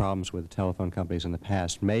had problems with telephone companies in the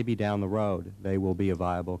past. Maybe down the road they will be a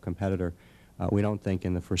viable competitor. We don't think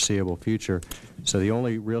in the foreseeable future. So the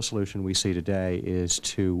only real solution we see today is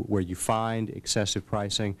to, where you find excessive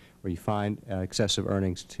pricing, where you find excessive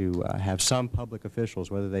earnings, to have some public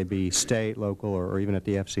officials, whether they be state, local, or even at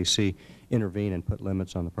the FCC, intervene and put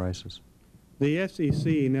limits on the prices. The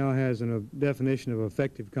FCC now has a definition of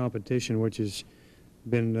effective competition, which has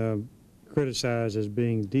been criticized as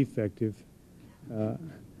being defective.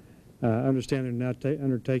 I understand they're now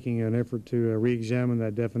undertaking an effort to re-examine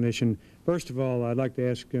that definition. First of all, I'd like to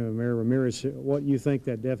ask Mayor Ramirez what you think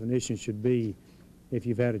that definition should be, if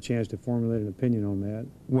you've had a chance to formulate an opinion on that.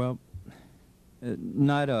 Well,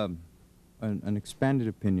 not an expanded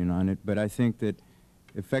opinion on it, but I think that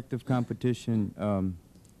effective competition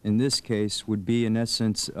in this case would be, in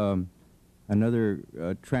essence,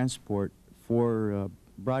 another transport for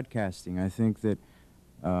broadcasting. I think that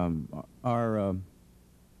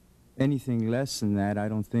anything less than that, I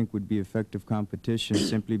don't think would be effective competition,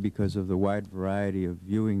 simply because of the wide variety of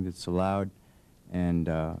viewing that's allowed and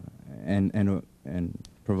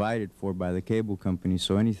provided for by the cable company.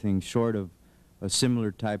 So anything short of a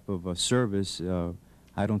similar type of a service,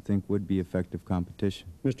 I don't think would be effective competition.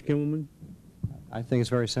 Mr. Kimmelman? I think it's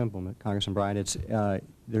very simple, Congressman Bryant. It's,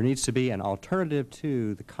 there needs to be an alternative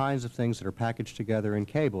to the kinds of things that are packaged together in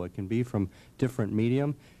cable. It can be from different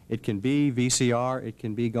medium. It can be VCR. It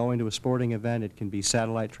can be going to a sporting event. It can be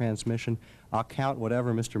satellite transmission. I'll count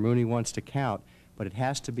whatever Mr. Mooney wants to count, but it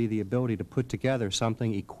has to be the ability to put together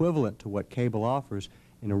something equivalent to what cable offers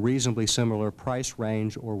in a reasonably similar price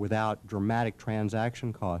range or without dramatic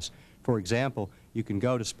transaction costs. For example, you can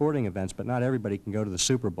go to sporting events, but not everybody can go to the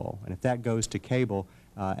Super Bowl. And if that goes to cable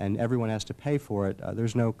and everyone has to pay for it,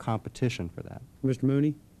 there's no competition for that. Mr.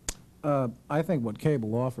 Mooney? I think what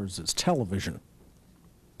cable offers is television.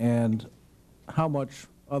 And how much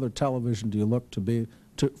other television do you look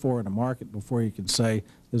for in a market before you can say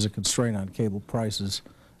there's a constraint on cable prices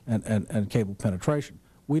and cable penetration.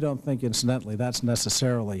 We don't think, incidentally, that's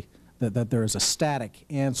necessarily that there is a static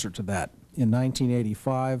answer to that. In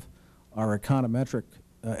 1985, our econometric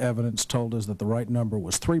evidence told us that the right number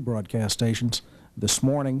was 3 broadcast stations. This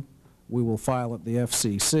morning, we will file at the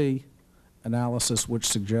FCC analysis which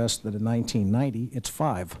suggests that in 1990, it's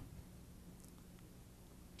 5.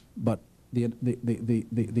 But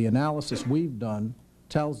the analysis we've done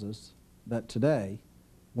tells us that today,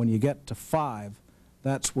 when you get to 5,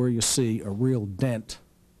 that's where you see a real dent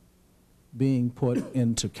being put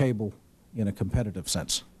into cable in a competitive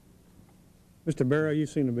sense. Mr. Barrow, you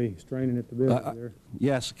seem to be straining at the bit there.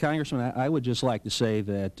 Yes, Congressman, I would just like to say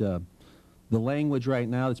that the language right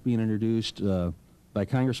now that's being introduced by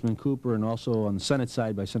Congressman Cooper and also on the Senate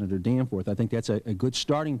side by Senator Danforth, I think that's a good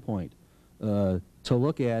starting point to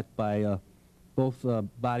look at by both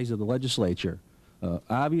bodies of the legislature.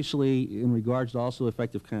 Obviously, in regards to also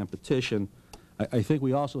effective competition, I think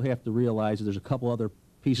we also have to realize that there's a couple other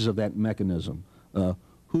pieces of that mechanism.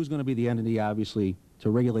 Who's going to be the entity, obviously, to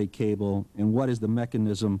regulate cable, and what is the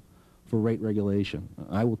mechanism for rate regulation?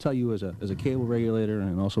 I will tell you as a cable regulator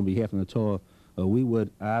and also on behalf of NATOA, we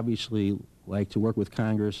would obviously like to work with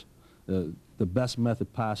Congress the best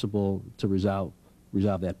method possible to resolve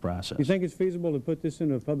that process. You think it's feasible to put this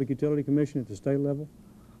in a Public Utility Commission at the state level?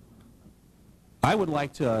 I would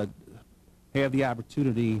like to have the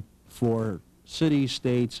opportunity for cities,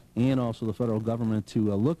 states, and also the federal government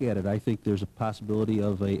to look at it. I think there's a possibility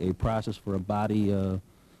of a process for a body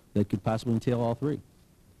that could possibly entail all 3.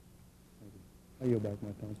 I yield back my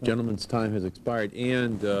time. Gentleman's time has expired,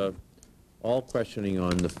 and all questioning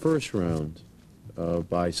on the first round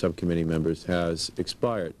by subcommittee members has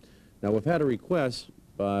expired. Now, we've had a request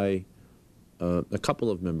by a couple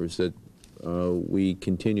of members that we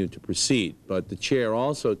continue to proceed, but the chair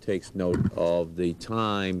also takes note of the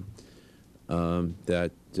time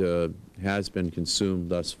that has been consumed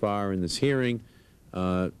thus far in this hearing,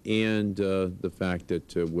 and the fact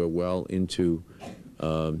that we're well into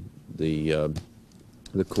the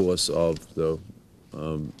course of the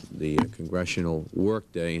congressional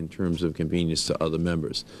workday in terms of convenience to other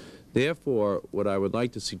members. Therefore, what I would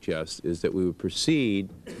like to suggest is that we would proceed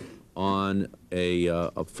on a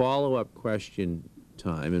follow-up question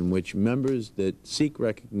time in which members that seek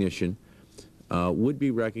recognition would be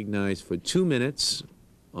recognized for 2 minutes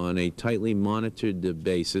on a tightly monitored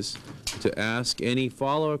basis to ask any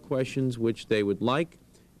follow-up questions which they would like,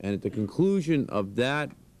 and at the conclusion of that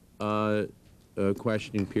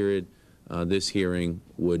questioning period, this hearing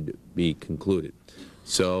would be concluded.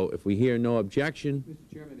 So if we hear no objection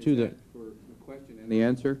to the question and the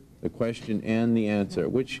answer? The question and the answer,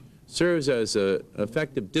 which serves as an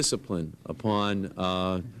effective discipline upon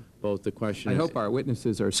both the question. I hope our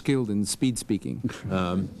witnesses are skilled in speed speaking.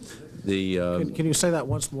 Can you say that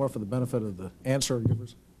once more for the benefit of the answer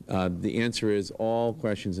givers? The answer is all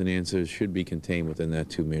questions and answers should be contained within that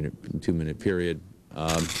two-minute period,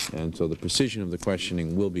 and so the precision of the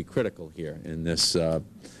questioning will be critical here in this.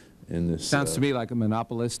 Sounds to me like a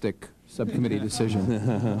monopolistic subcommittee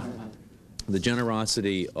decision. The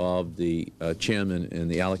generosity of the chairman and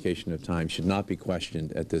the allocation of time should not be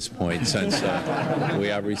questioned at this point, since we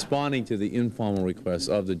are responding to the informal request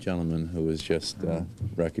of the gentleman who was just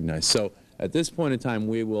recognized. So at this point in time,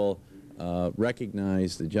 we will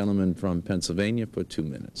recognize the gentleman from Pennsylvania for 2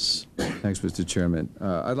 minutes. Thanks, Mr. Chairman.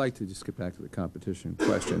 I'd like to just get back to the competition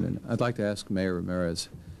question, and I'd like to ask Mayor Ramirez,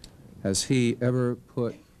 has he ever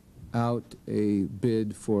put out a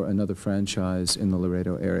bid for another franchise in the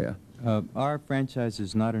Laredo area? Our franchise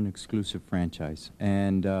is not an exclusive franchise,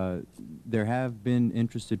 and there have been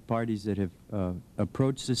interested parties that have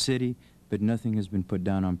approached the city, but nothing has been put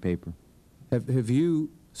down on paper. Have you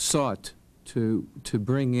sought to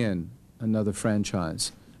bring in another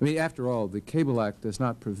franchise? I mean, after all, the Cable Act does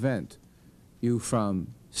not prevent you from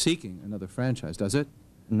seeking another franchise, does it?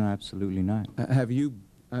 No, absolutely not. Have you,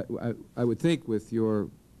 I would think with your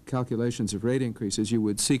calculations of rate increases, you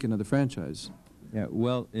would seek another franchise. Yeah,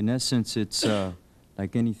 well, in essence, it's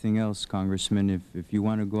like anything else, Congressman. If you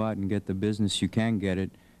want to go out and get the business, you can get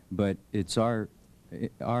it, but it's our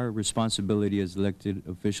responsibility as elected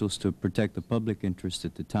officials to protect the public interest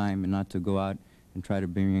at the time and not to go out and try to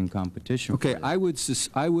bring in competition. Okay, I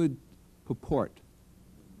would purport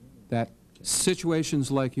that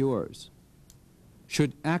situations like yours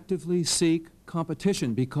should actively seek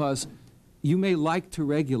competition, because you may like to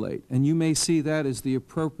regulate and you may see that as the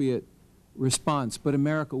appropriate response, but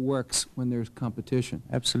America works when there's competition.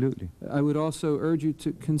 Absolutely. I would also urge you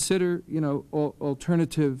to consider, you know,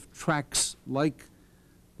 alternative tracks like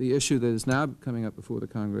the issue that is now coming up before the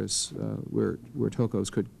Congress, where telcos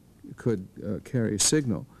could carry a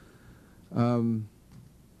signal. Mr.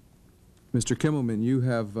 Kimmelman, you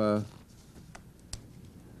have,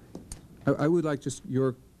 I would like just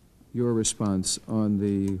your response on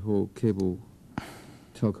the whole cable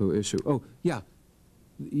telco issue. Oh, yeah.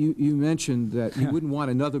 You mentioned that you wouldn't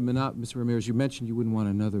want another monopoly, Mr. Ramirez, you mentioned you wouldn't want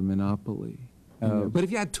another monopoly. But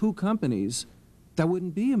if you had two companies, that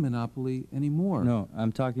wouldn't be a monopoly anymore. No,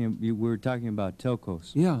 we're talking about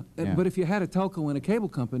telcos. Yeah, but if you had a telco and a cable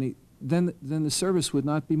company, then the service would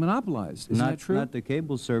not be monopolized. Isn't that true? Not the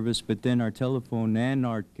cable service, but then our telephone and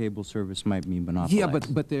our cable service might be monopolized. Yeah,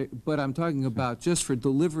 but I'm talking about just for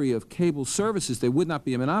delivery of cable services, there would not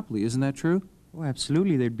be a monopoly. Isn't that true? Oh,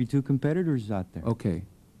 absolutely. There'd be two competitors out there. Okay.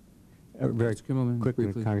 Very quickly,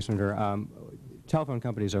 briefly. Congressman Durr, telephone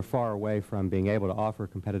companies are far away from being able to offer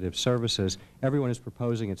competitive services. Everyone is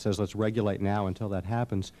proposing, it says, let's regulate now until that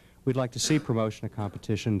happens. We'd like to see promotion of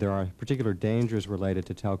competition. There are particular dangers related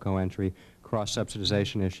to telco entry,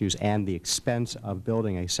 cross-subsidization issues, and the expense of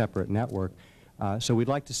building a separate network. So we'd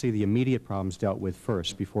like to see the immediate problems dealt with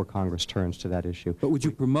first before Congress turns to that issue. But would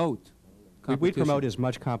you promote competition? We'd promote as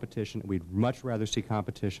much competition. We'd much rather see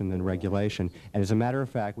competition than regulation. And as a matter of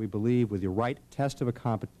fact, we believe with the right test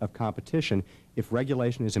of competition, if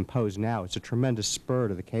regulation is imposed now, it's a tremendous spur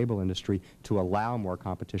to the cable industry to allow more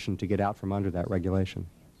competition to get out from under that regulation.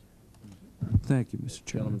 Thank you, Mr.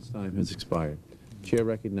 Chairman. Gentleman's time has expired. Chair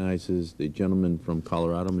recognizes the gentleman from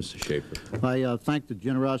Colorado, Mr. Schaefer. I thank the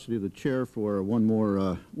generosity of the chair for one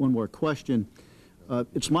more question.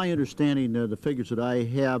 It's my understanding, the figures that I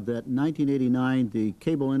have, that in 1989 the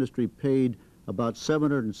cable industry paid about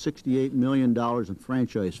 $768 million in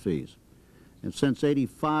franchise fees. And since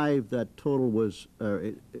 '85, that total was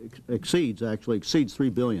exceeds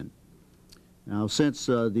 $3 billion. Now, since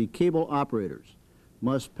the cable operators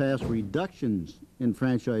must pass reductions in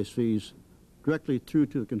franchise fees directly through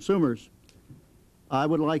to the consumers, I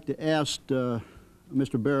would like to ask Mr.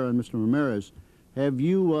 Berra and Mr. Ramirez, have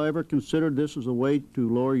you ever considered this as a way to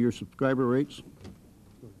lower your subscriber rates?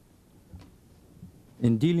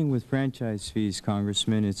 In dealing with franchise fees,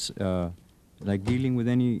 Congressman, it's like dealing with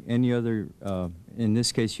any other, in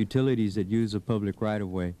this case, utilities that use a public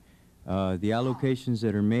right-of-way. The allocations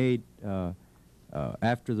that are made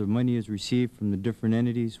after the money is received from the different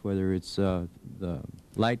entities, whether it's the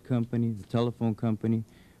light company, the telephone company,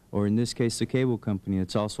 or in this case the cable company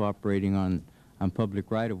that's also operating on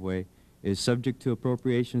public right-of-way, is subject to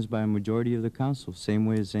appropriations by a majority of the council, same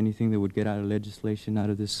way as anything that would get out of legislation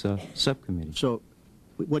out of this subcommittee. So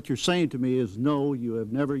what you're saying to me is, no, you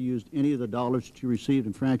have never used any of the dollars that you received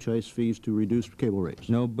in franchise fees to reduce cable rates?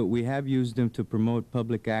 No, but we have used them to promote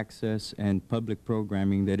public access and public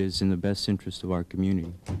programming that is in the best interest of our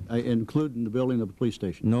community. Including the building of a police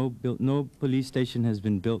station? No police station has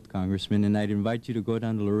been built, Congressman, and I'd invite you to go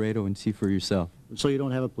down to Laredo and see for yourself. So you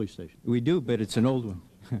don't have a police station? We do, but it's an old one.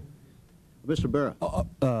 Mr.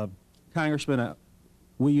 Berra. Congressman,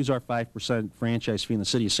 we use our 5% franchise fee in the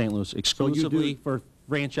city of St. Louis exclusively for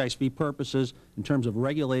franchise fee purposes in terms of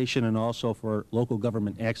regulation and also for local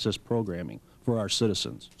government access programming for our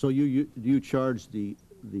citizens. So you charge the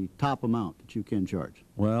top amount that you can charge?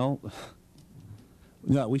 Well,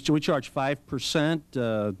 no, we charge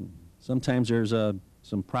 5%. Sometimes there's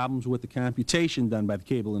some problems with the computation done by the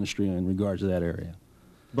cable industry in regards to that area.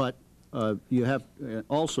 But you have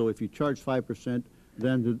also, if you charge 5%,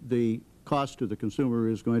 then the cost to the consumer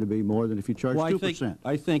is going to be more than if you charge 2%.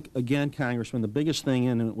 I think, again, Congressman, the biggest thing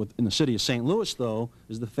in the city of St. Louis, though,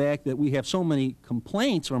 is the fact that we have so many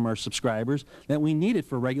complaints from our subscribers that we need it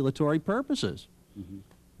for regulatory purposes. Mm-hmm.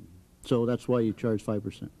 So that's why you charge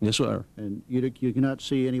 5%? Yes, sir. And you cannot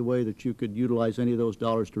see any way that you could utilize any of those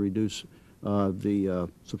dollars to reduce the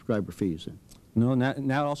subscriber fees? Then? No,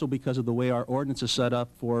 not also because of the way our ordinance is set up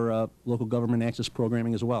for local government access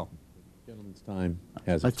programming as well. Gentleman's time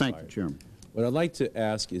has expired. I thank the Chairman. What I'd like to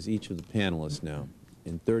ask is each of the panelists now,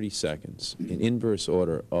 in 30 seconds, in inverse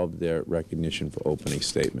order of their recognition for opening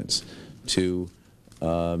statements, to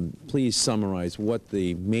please summarize what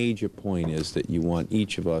the major point is that you want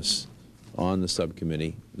each of us on the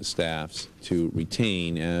subcommittee, the staffs, to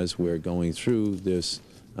retain as we're going through this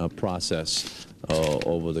process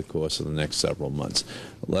over the course of the next several months.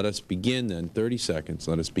 Let us begin then, 30 seconds,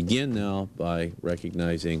 let us begin now by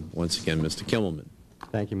recognizing once again Mr. Kimmelman.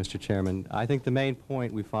 Thank you, Mr. Chairman. I think the main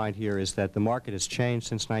point we find here is that the market has changed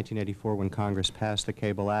since 1984 when Congress passed the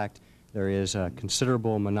Cable Act. There is a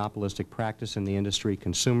considerable monopolistic practice in the industry.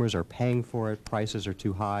 Consumers are paying for it. Prices are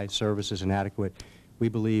too high. Service is inadequate. We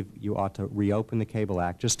believe you ought to reopen the Cable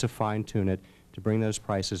Act just to fine-tune it to bring those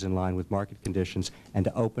prices in line with market conditions and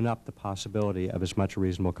to open up the possibility of as much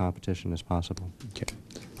reasonable competition as possible. Okay.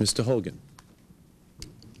 Mr. Hogan.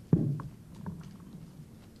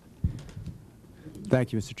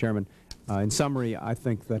 Thank you, Mr. Chairman. In summary, I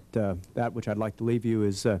think that that which I'd like to leave you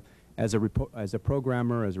is as a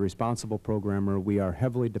programmer, as a responsible programmer, we are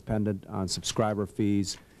heavily dependent on subscriber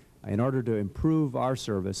fees. In order to improve our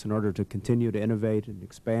service, in order to continue to innovate and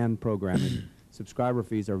expand programming, subscriber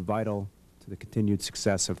fees are vital to the continued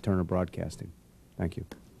success of Turner Broadcasting. Thank you.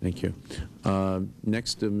 Thank you.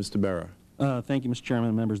 Next, Mr. Barra. Thank you, Mr. Chairman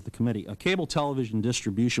and members of the committee. Cable television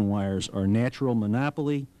distribution wires are a natural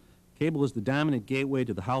monopoly. Cable is the dominant gateway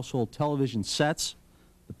to the household television sets.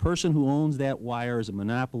 The person who owns that wire is a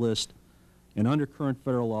monopolist, and under current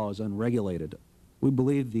federal law is unregulated. We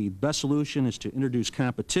believe the best solution is to introduce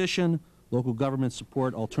competition, local government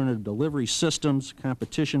support alternative delivery systems,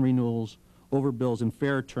 competition renewals, overbills, and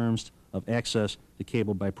fair terms of access to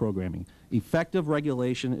cable by programming. Effective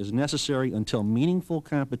regulation is necessary until meaningful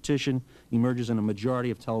competition emerges in a majority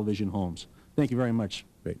of television homes. Thank you very much.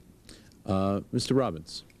 Great. Mr.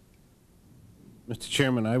 Robbins. Mr.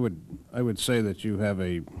 Chairman, I would say that you have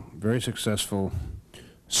a very successful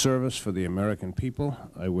service for the American people.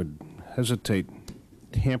 I would hesitate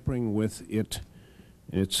tampering with it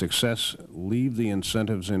and its success. Leave the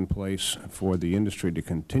incentives in place for the industry to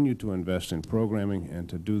continue to invest in programming and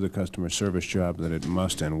to do the customer service job that it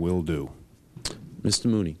must and will do. Mr.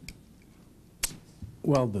 Mooney.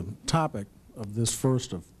 Well, the topic of this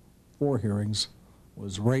first of 4 hearings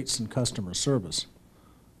was rates and customer service.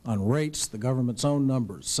 On rates, the government's own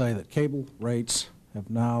numbers say that cable rates have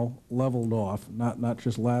now leveled off, not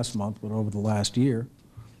just last month, but over the last year.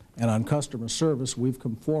 And on customer service, we've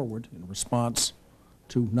come forward in response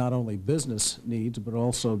to not only business needs, but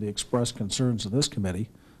also the expressed concerns of this committee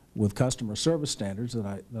with customer service standards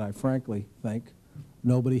that I frankly think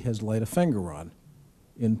nobody has laid a finger on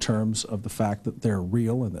in terms of the fact that they're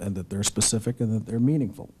real and that they're specific and that they're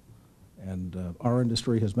meaningful. And our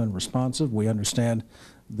industry has been responsive. We understand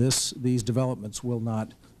these developments will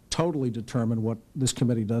not totally determine what this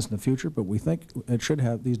committee does in the future, but we think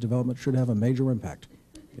these developments should have a major impact.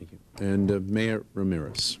 Thank you. And Mayor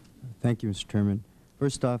Ramirez. Thank you, Mr. Chairman.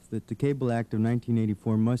 First off, that the Cable Act of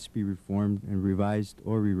 1984 must be reformed and revised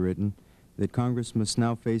or rewritten, that Congress must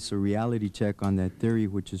now face a reality check on that theory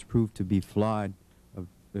which has proved to be flawed of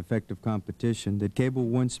effective competition, that cable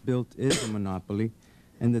once built is a monopoly,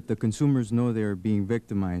 and that the consumers know they are being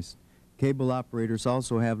victimized. Cable operators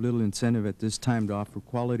also have little incentive at this time to offer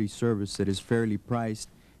quality service that is fairly priced,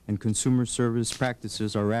 and consumer service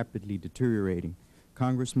practices are rapidly deteriorating.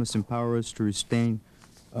 Congress must empower us to restrain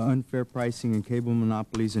unfair pricing in cable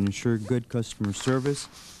monopolies and ensure good customer service,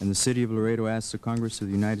 and the City of Laredo asks the Congress of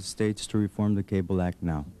the United States to reform the Cable Act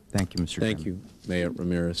now. Thank you, Mr. Chairman. Thank you, Mayor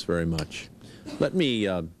Ramirez, very much. Let me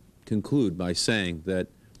conclude by saying that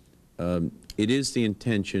it is the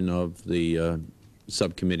intention of the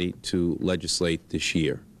subcommittee to legislate this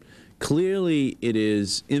year. Clearly, it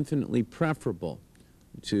is infinitely preferable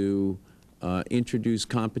to introduce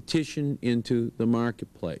competition into the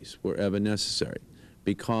marketplace wherever necessary,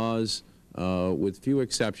 because with few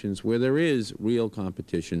exceptions, where there is real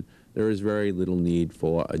competition, there is very little need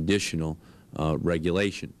for additional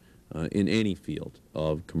regulation in any field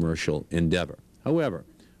of commercial endeavor. However,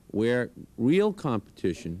 where real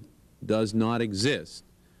competition does not exist,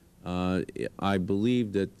 I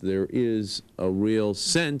believe that there is a real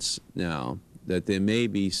sense now that there may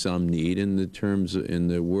be some need, in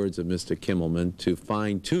the words of Mr. Kimmelman, to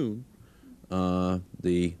fine-tune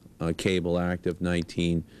the Cable Act of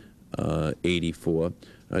 1984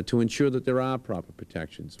 to ensure that there are proper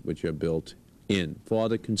protections which are built in for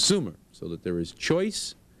the consumer, so that there is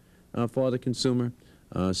choice for the consumer,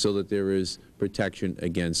 so that there is protection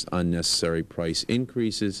against unnecessary price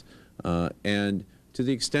increases, and to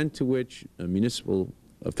the extent to which municipal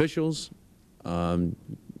officials,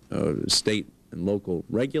 state and local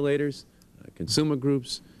regulators, consumer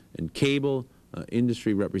groups, and cable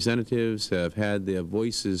industry representatives have had their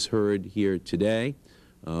voices heard here today.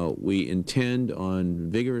 We intend on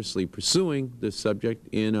vigorously pursuing this subject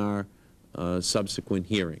in our subsequent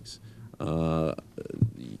hearings.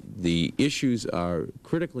 The issues are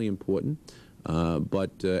critically important,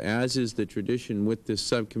 but as is the tradition with this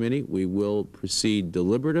subcommittee, we will proceed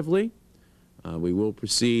deliberatively. We will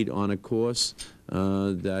proceed on a course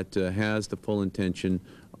that has the full intention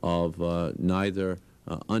of neither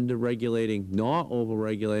under-regulating nor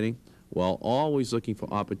over-regulating, while always looking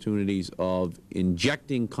for opportunities of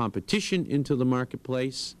injecting competition into the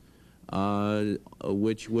marketplace,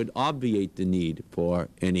 which would obviate the need for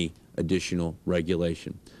any additional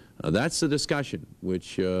regulation. That's the discussion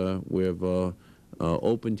which we've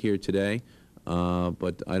opened here today,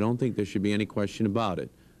 but I don't think there should be any question about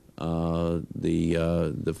it.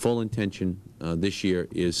 The full intention this year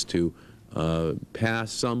is to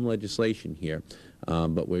pass some legislation here,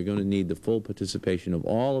 but we're going to need the full participation of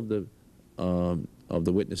all of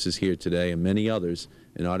the witnesses here today and many others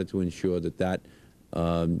in order to ensure that that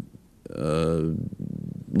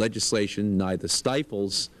legislation neither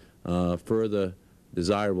stifles further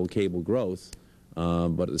desirable cable growth,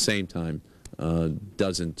 but at the same time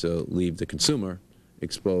doesn't leave the consumer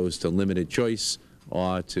exposed to limited choice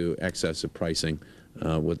or to excessive pricing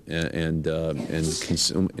and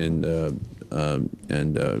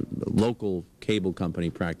local cable company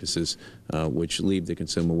practices which leave the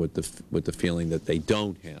consumer with the feeling that they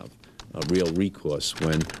don't have real recourse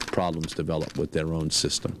when problems develop with their own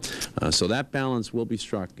system. So that balance will be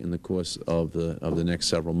struck in the course of the next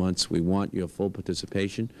several months. We want your full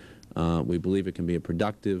participation. We believe it can be a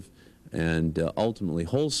productive and ultimately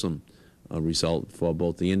wholesome result for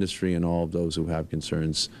both the industry and all of those who have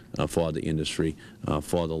concerns for the industry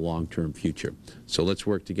for the long-term future. So let's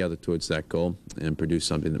work together towards that goal and produce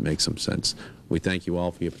something that makes some sense. We thank you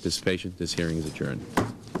all for your participation. This hearing is adjourned.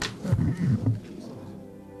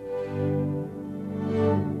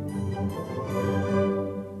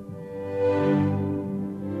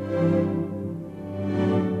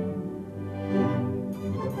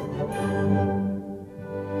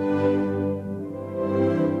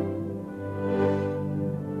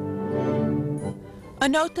 A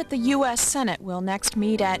note that the U.S. Senate will next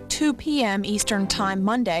meet at 2 p.m. Eastern Time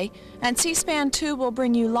Monday, and C-SPAN 2 will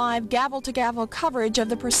bring you live gavel-to-gavel coverage of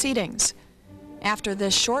the proceedings. After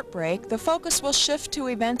this short break, the focus will shift to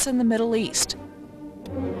events in the Middle East.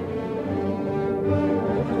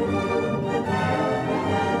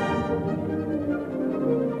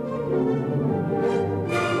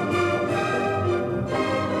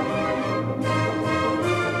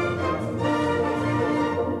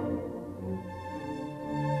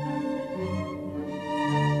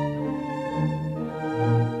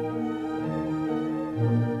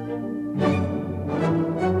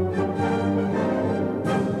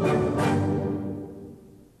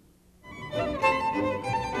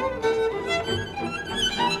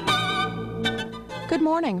 Good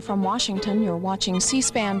morning from Washington. You're watching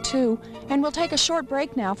C-SPAN 2, and we'll take a short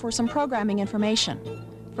break now for some programming information.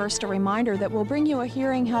 First, a reminder that we'll bring you a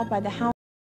hearing held by the House